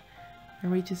second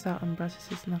and reaches out and brushes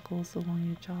his knuckles along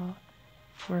your jaw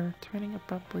before turning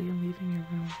abruptly and leaving your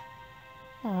room.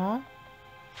 Aww.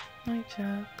 Night,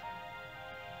 Jack.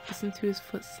 Listen to his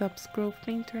footsteps grow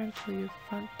fainter until your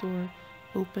front door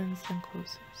opens and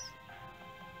closes.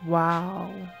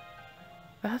 Wow.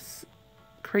 That's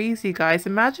crazy, guys.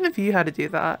 Imagine if you had to do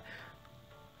that.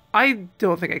 I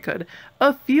don't think I could.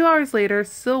 A few hours later,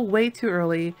 still way too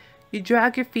early, you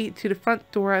drag your feet to the front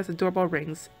door as the doorbell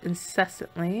rings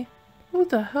incessantly. Who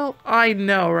the hell? I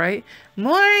know, right?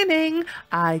 Morning!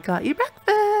 I got you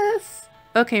breakfast!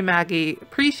 Okay, Maggie,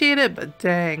 appreciate it, but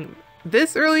dang.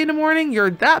 This early in the morning, you're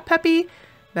that peppy?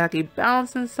 Maggie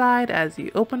bounced inside as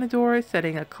you open the door,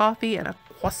 setting a coffee and a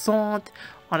croissant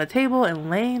on a table and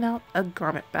laying out a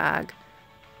garment bag.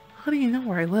 How do you know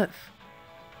where I live?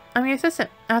 I'm your assistant.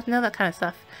 I have to know that kind of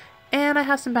stuff. And I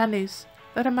have some bad news.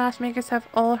 The other matchmakers have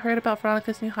all heard about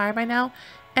Veronica's new hire by now,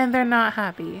 and they're not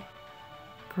happy.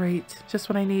 Great. Just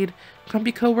what I need.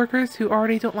 Grumpy coworkers who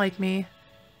already don't like me.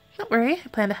 Don't worry. I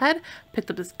planned ahead. Picked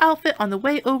up this outfit on the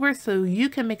way over so you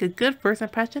can make a good first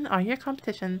impression on your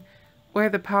competition. Wear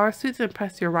the power suit to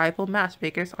impress your rival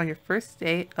matchmakers on your first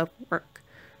day of work.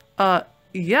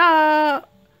 Yeah.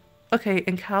 Okay,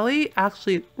 and Kelly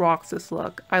actually rocks this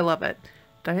look. I love it.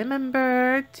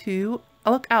 Remember to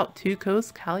look out, 2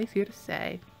 codes, Callie's here to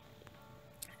say.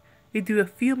 You do a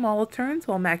few model turns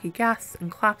while Maggie gasps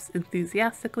and claps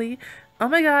enthusiastically. Oh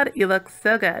my god, you look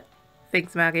so good.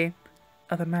 Thanks, Maggie.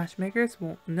 Other matchmakers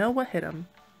won't know what hit them.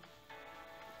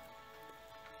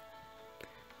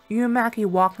 You and Maggie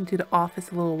walk into the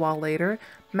office a little while later.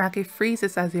 Maggie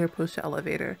freezes as they approach the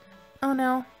elevator. Oh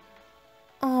no.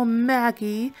 Oh,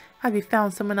 Maggie, have you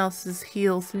found someone else's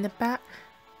heels to nip at?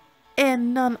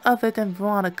 And none other than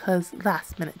Veronica's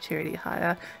last-minute charity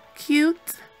hire.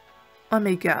 Cute? Let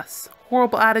me guess.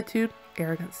 Horrible attitude,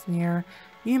 arrogant sneer.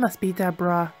 You must be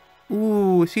Deborah.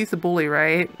 Ooh, she's a bully,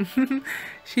 right?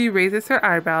 She raises her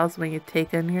eyebrows when you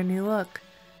take in your new look.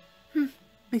 At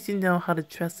least you know how to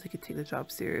dress like you take the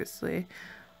job seriously.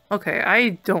 Okay, I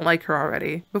don't like her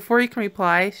already. Before you can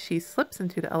reply, she slips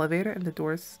into the elevator and the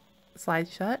doors slide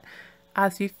shut.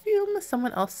 As you feel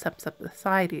someone else steps up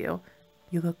beside you.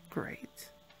 You look great.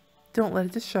 Don't let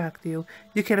it distract you.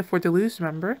 You can't afford to lose,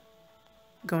 remember?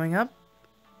 Going up?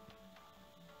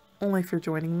 Only if you're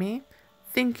joining me.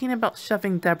 Thinking about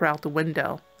shoving Deborah out the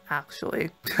window,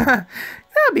 actually. That'd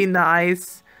be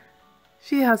nice.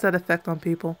 She has that effect on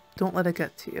people. Don't let it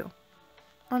get to you.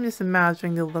 I'm just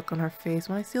imagining the look on her face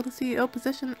when I see the CEO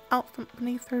position out from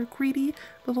beneath her greedy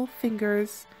little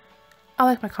fingers. I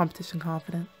like my competition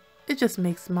confident. It just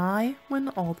makes my win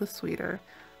all the sweeter.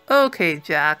 Okay,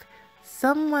 Jack.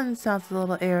 Someone sounds a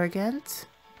little arrogant.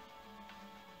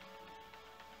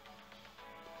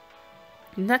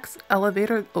 Next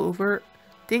elevator over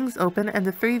dings open and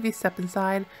the three of you step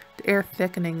inside, the air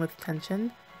thickening with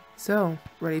tension. So,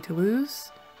 ready to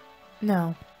lose?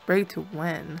 No, ready to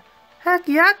win. Heck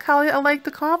yeah, Callie, I like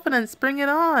the confidence. Bring it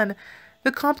on.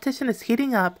 The competition is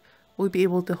heating up. Will you be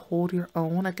able to hold your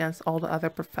own against all the other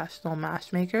professional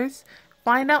matchmakers?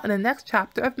 Find out in the next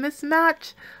chapter of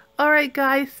Mismatch. Alright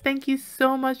guys, thank you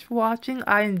so much for watching.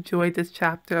 I enjoyed this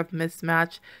chapter of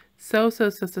Mismatch so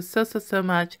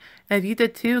much. And if you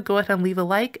did too, go ahead and leave a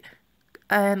like.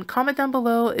 And comment down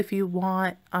below if you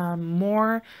want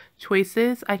more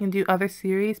choices. I can do other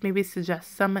series. Maybe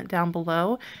suggest some down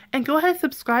below. And go ahead and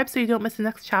subscribe so you don't miss the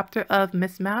next chapter of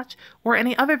Mismatch or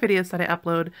any other videos that I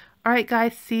upload. Alright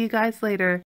guys, see you guys later.